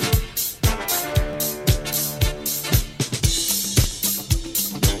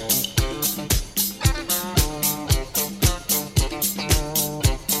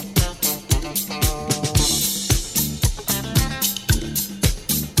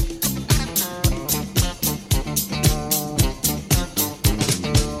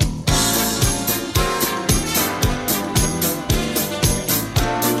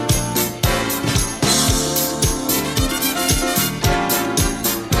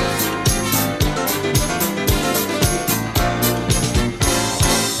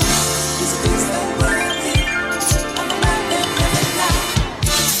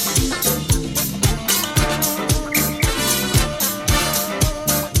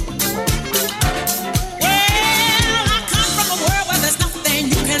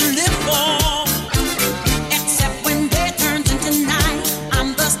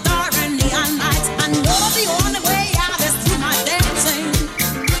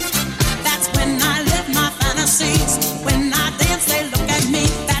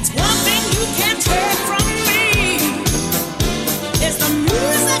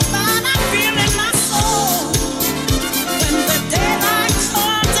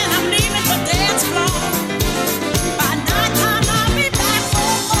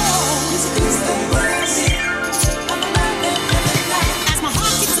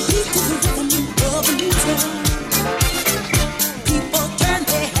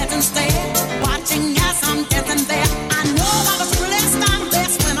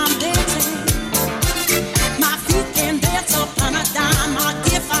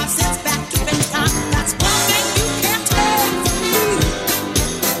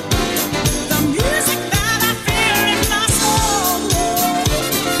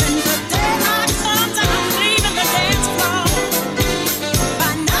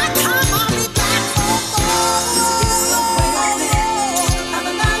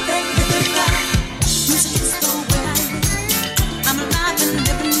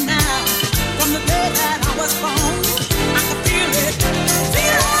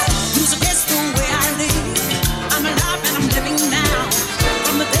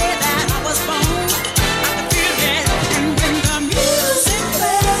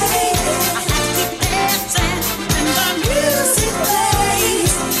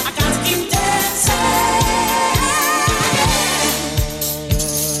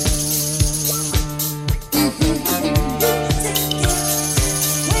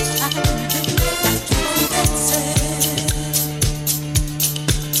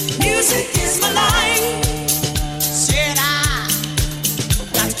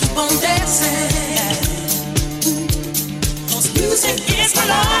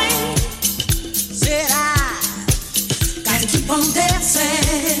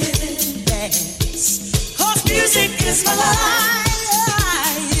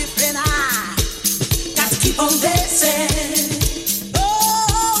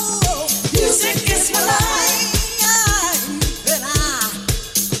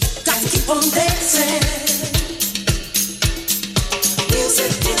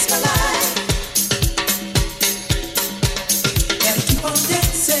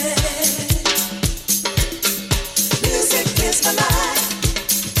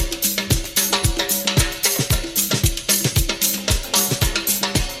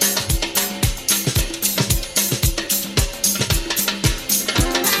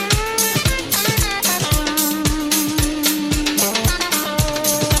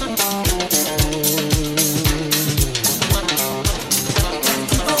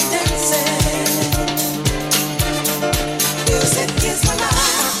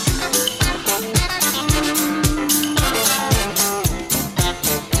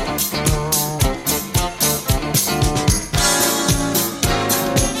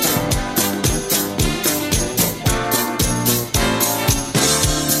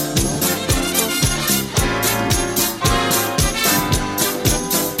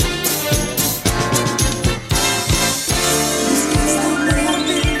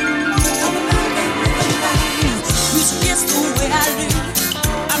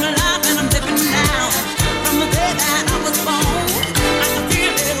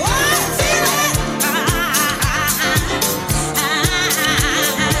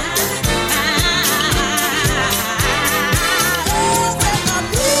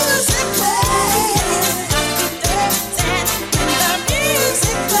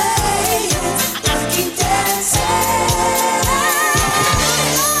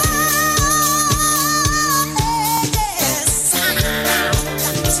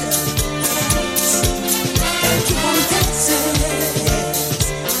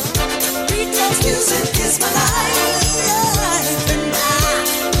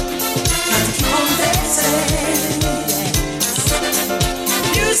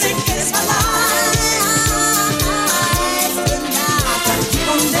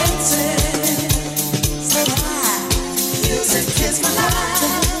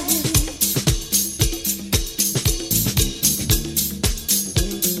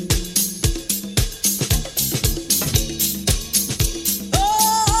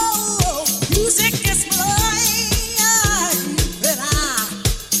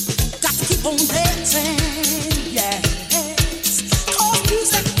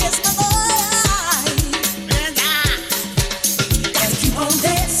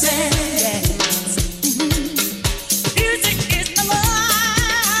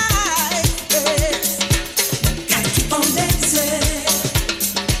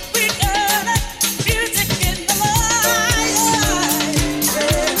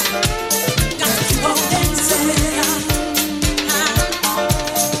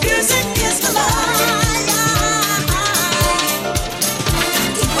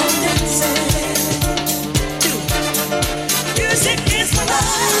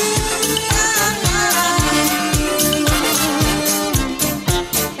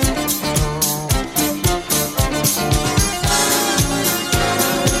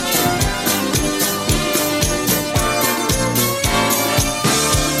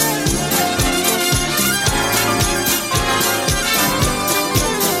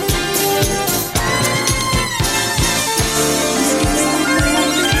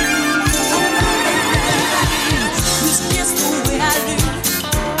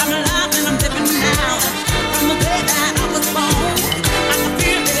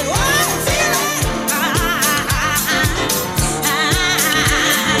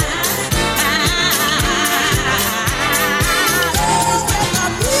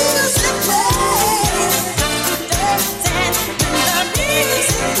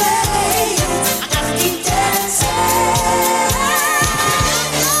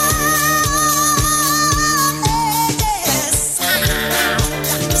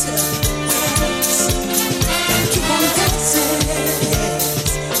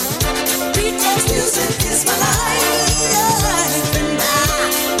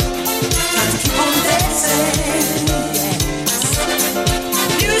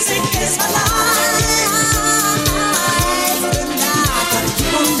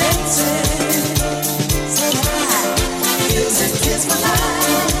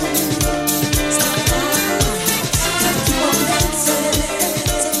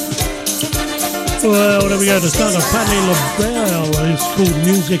 Well, there we go, the son of Patti LaBelle. It's called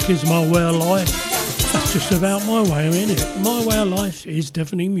Music Is My Way of Life. That's just about my way, isn't it? My way of life is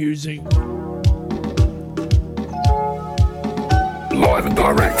definitely music. Live and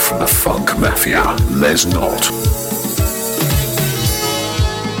direct from the Funk Mafia, Les Knott.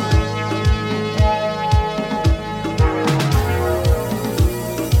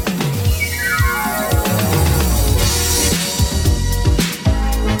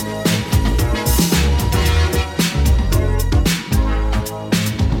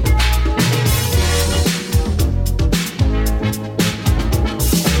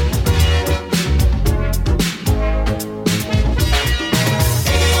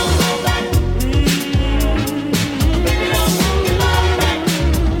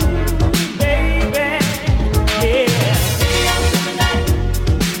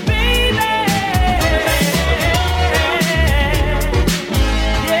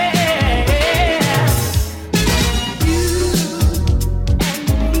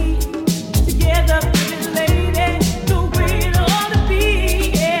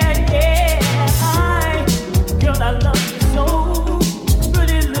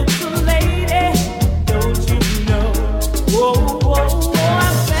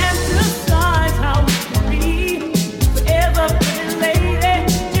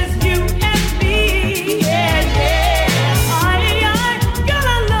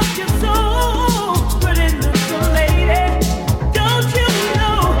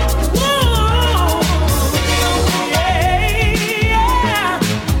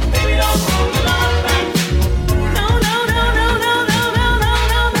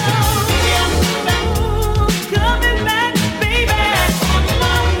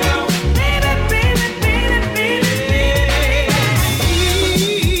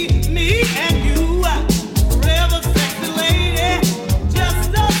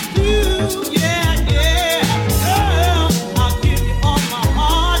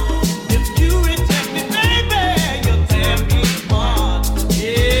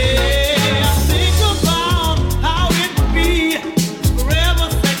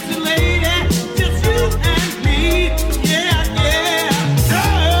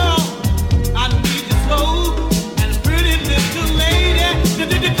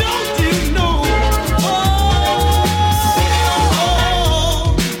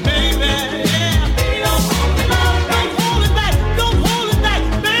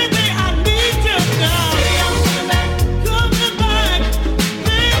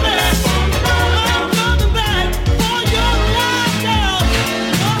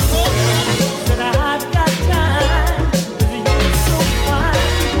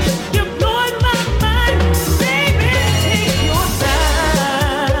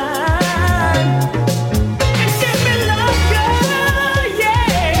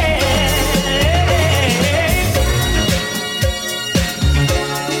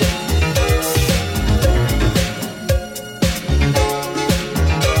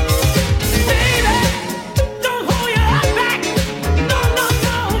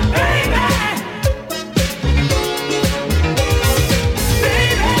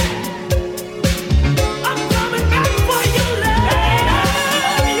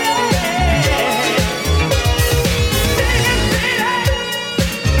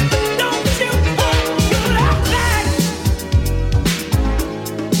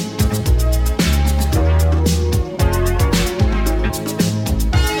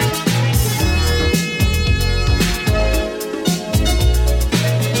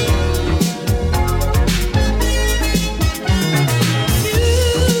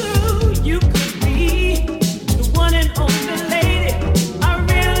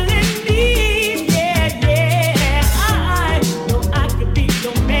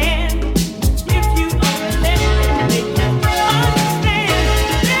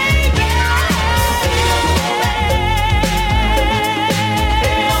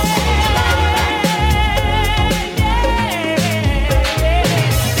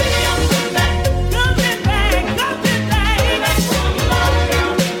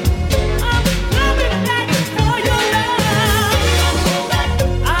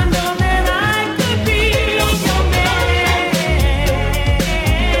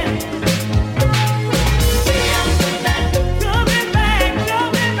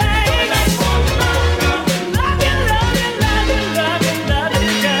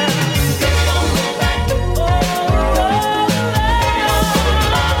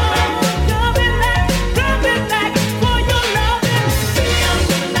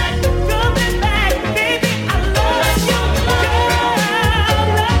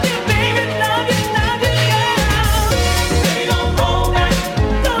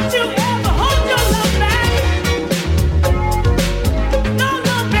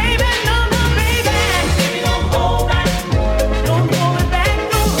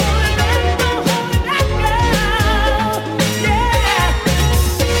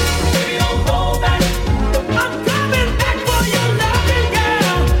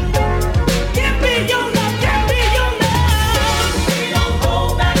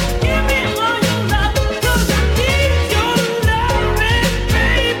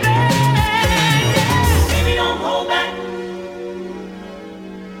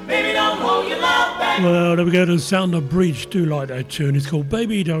 Well, there we go. The Sound of Bridge do like that tune. It's called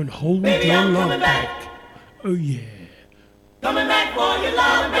Baby Don't Hold Your Love Back. Oh yeah. Coming back for your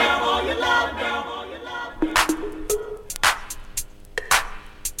love, girl, for your love, girl, for your love.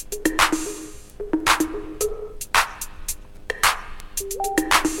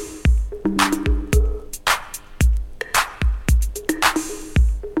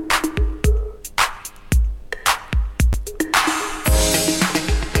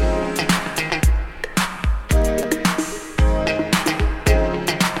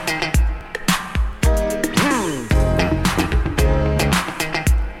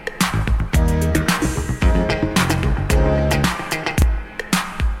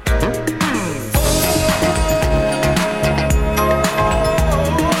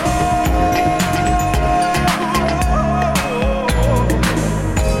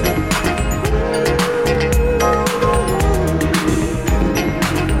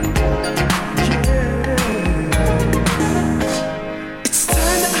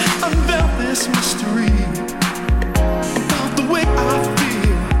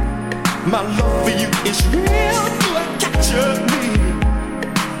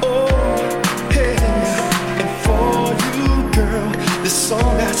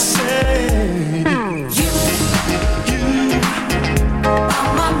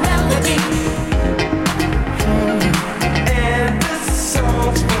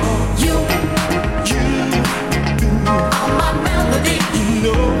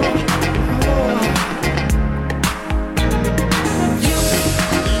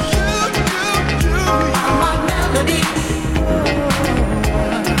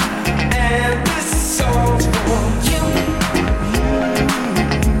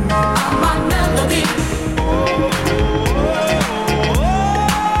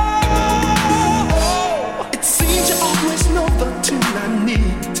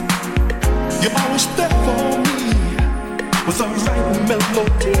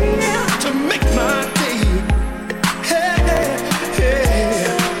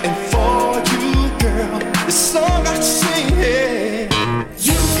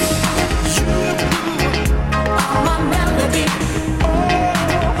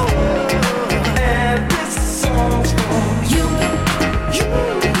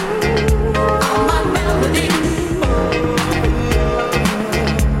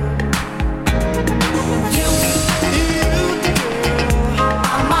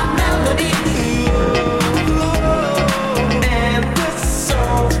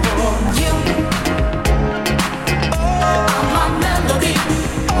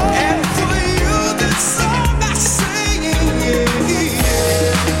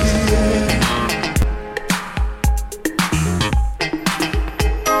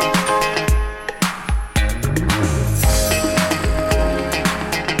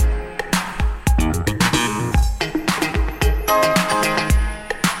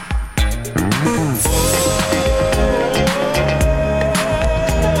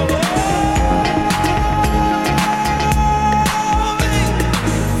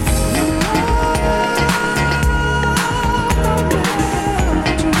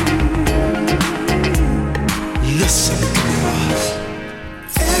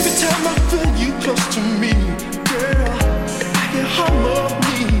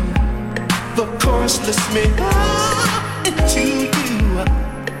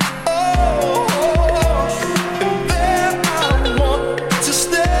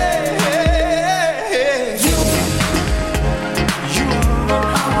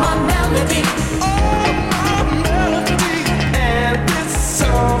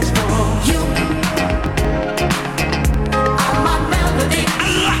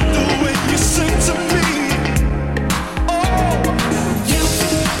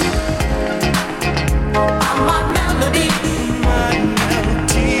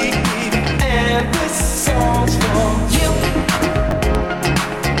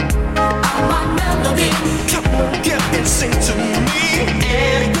 Sing to me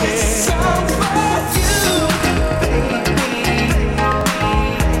and this song.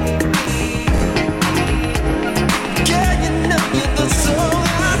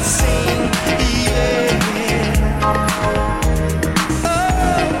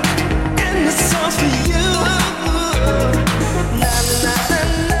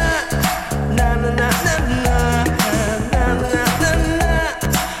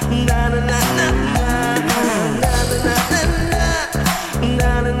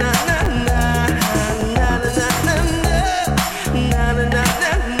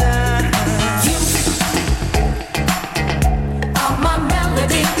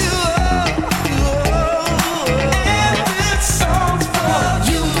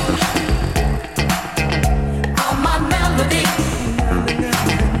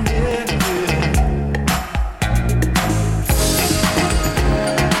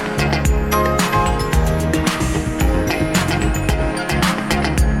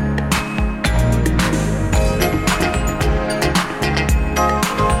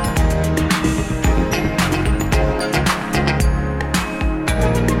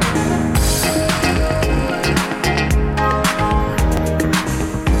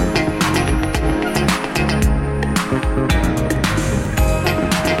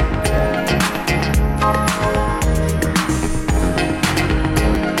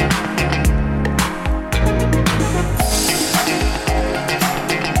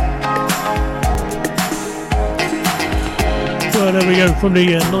 Well, there we go from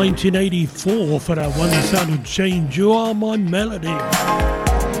the 1984 for that one. The sound of Change. You Are My Melody.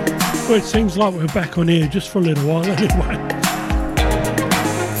 Well, it seems like we're back on here just for a little while anyway.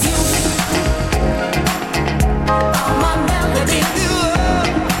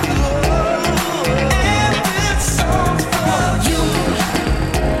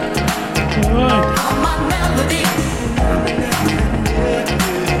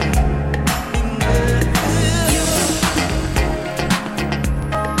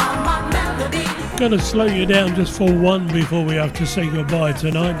 Going to slow you down just for one before we have to say goodbye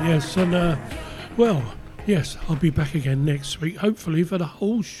tonight. Yes, and well, yes, I'll be back again next week, hopefully for the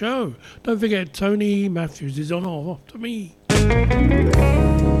whole show. Don't forget, Tony Matthews is on after me.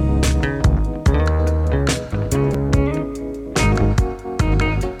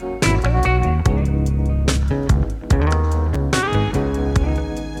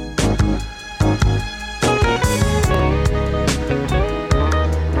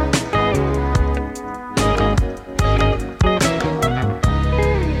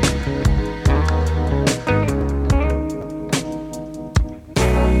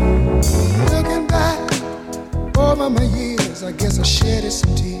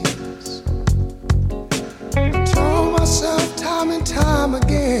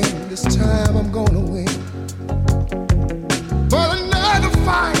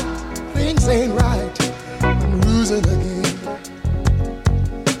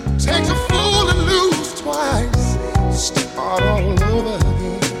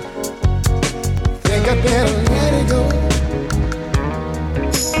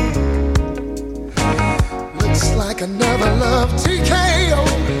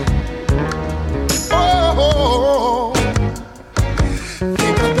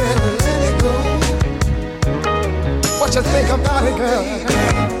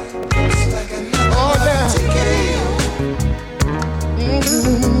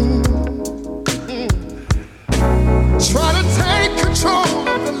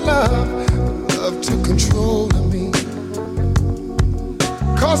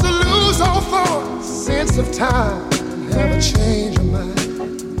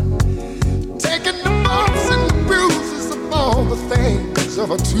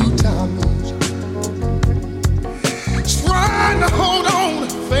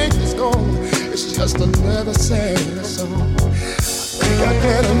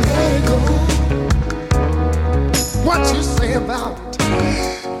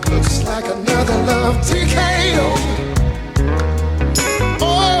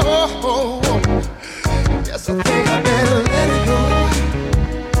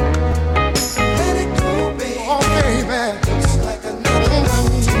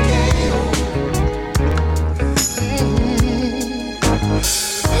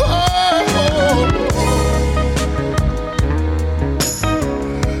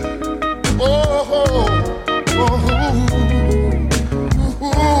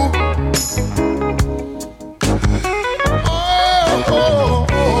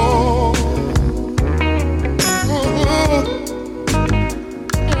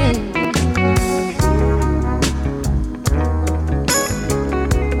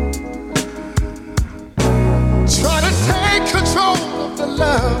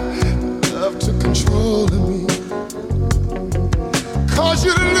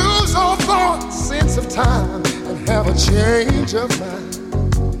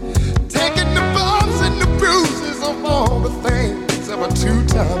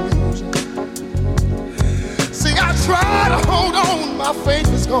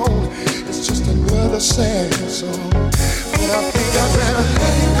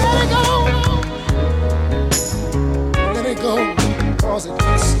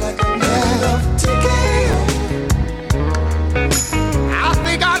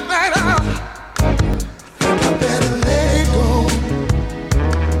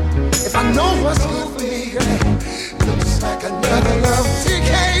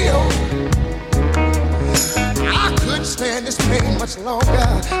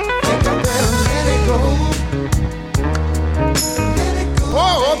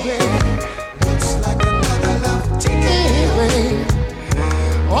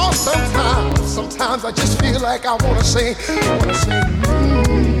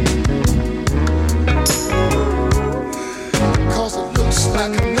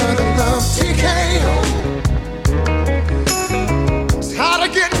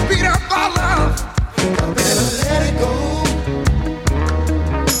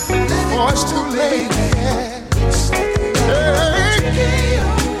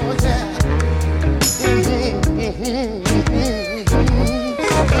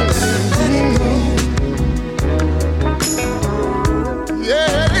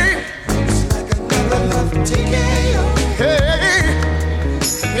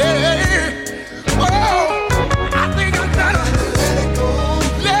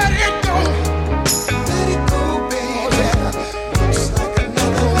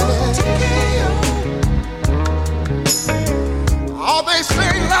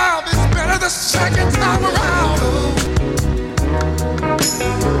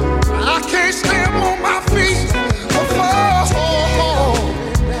 I can't stand on my feet or fall.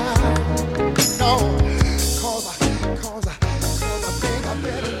 No, cause I think I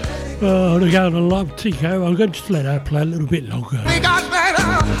better let it go. Oh, they're going to love Tico. I'm going to just let her play a little bit longer. Think I better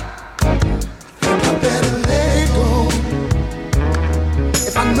let it go.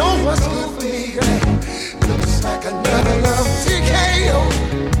 If I know what's good for me, looks like another love TKO.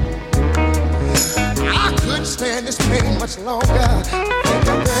 I couldn't stand this pain much longer. Think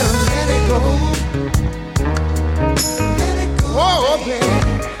I better let it go. Let it go. Oh, baby.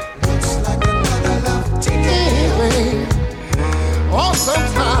 Looks like another love TKO. Oh,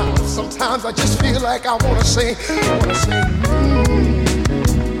 sometimes I just feel like I wanna say,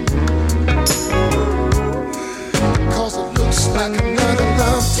 Cause it looks like another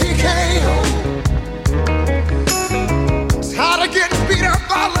love TKO. Tired of getting beat up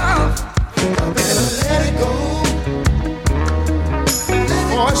by love. I better let it go.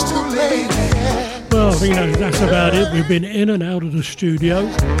 Before it's too late. Well, you know, that's about it. We've been in and out of the studio.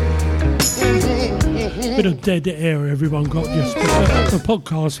 Bit of dead air everyone got just the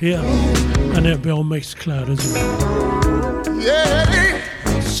podcast here, and it'll be on Mixcloud as well.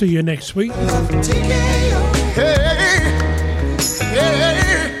 Yeah. See you next week.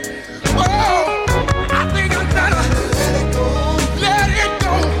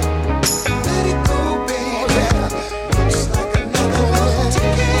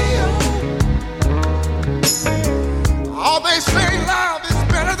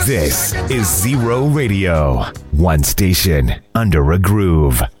 This is Zero Radio. One station under a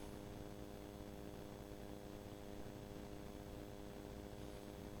groove.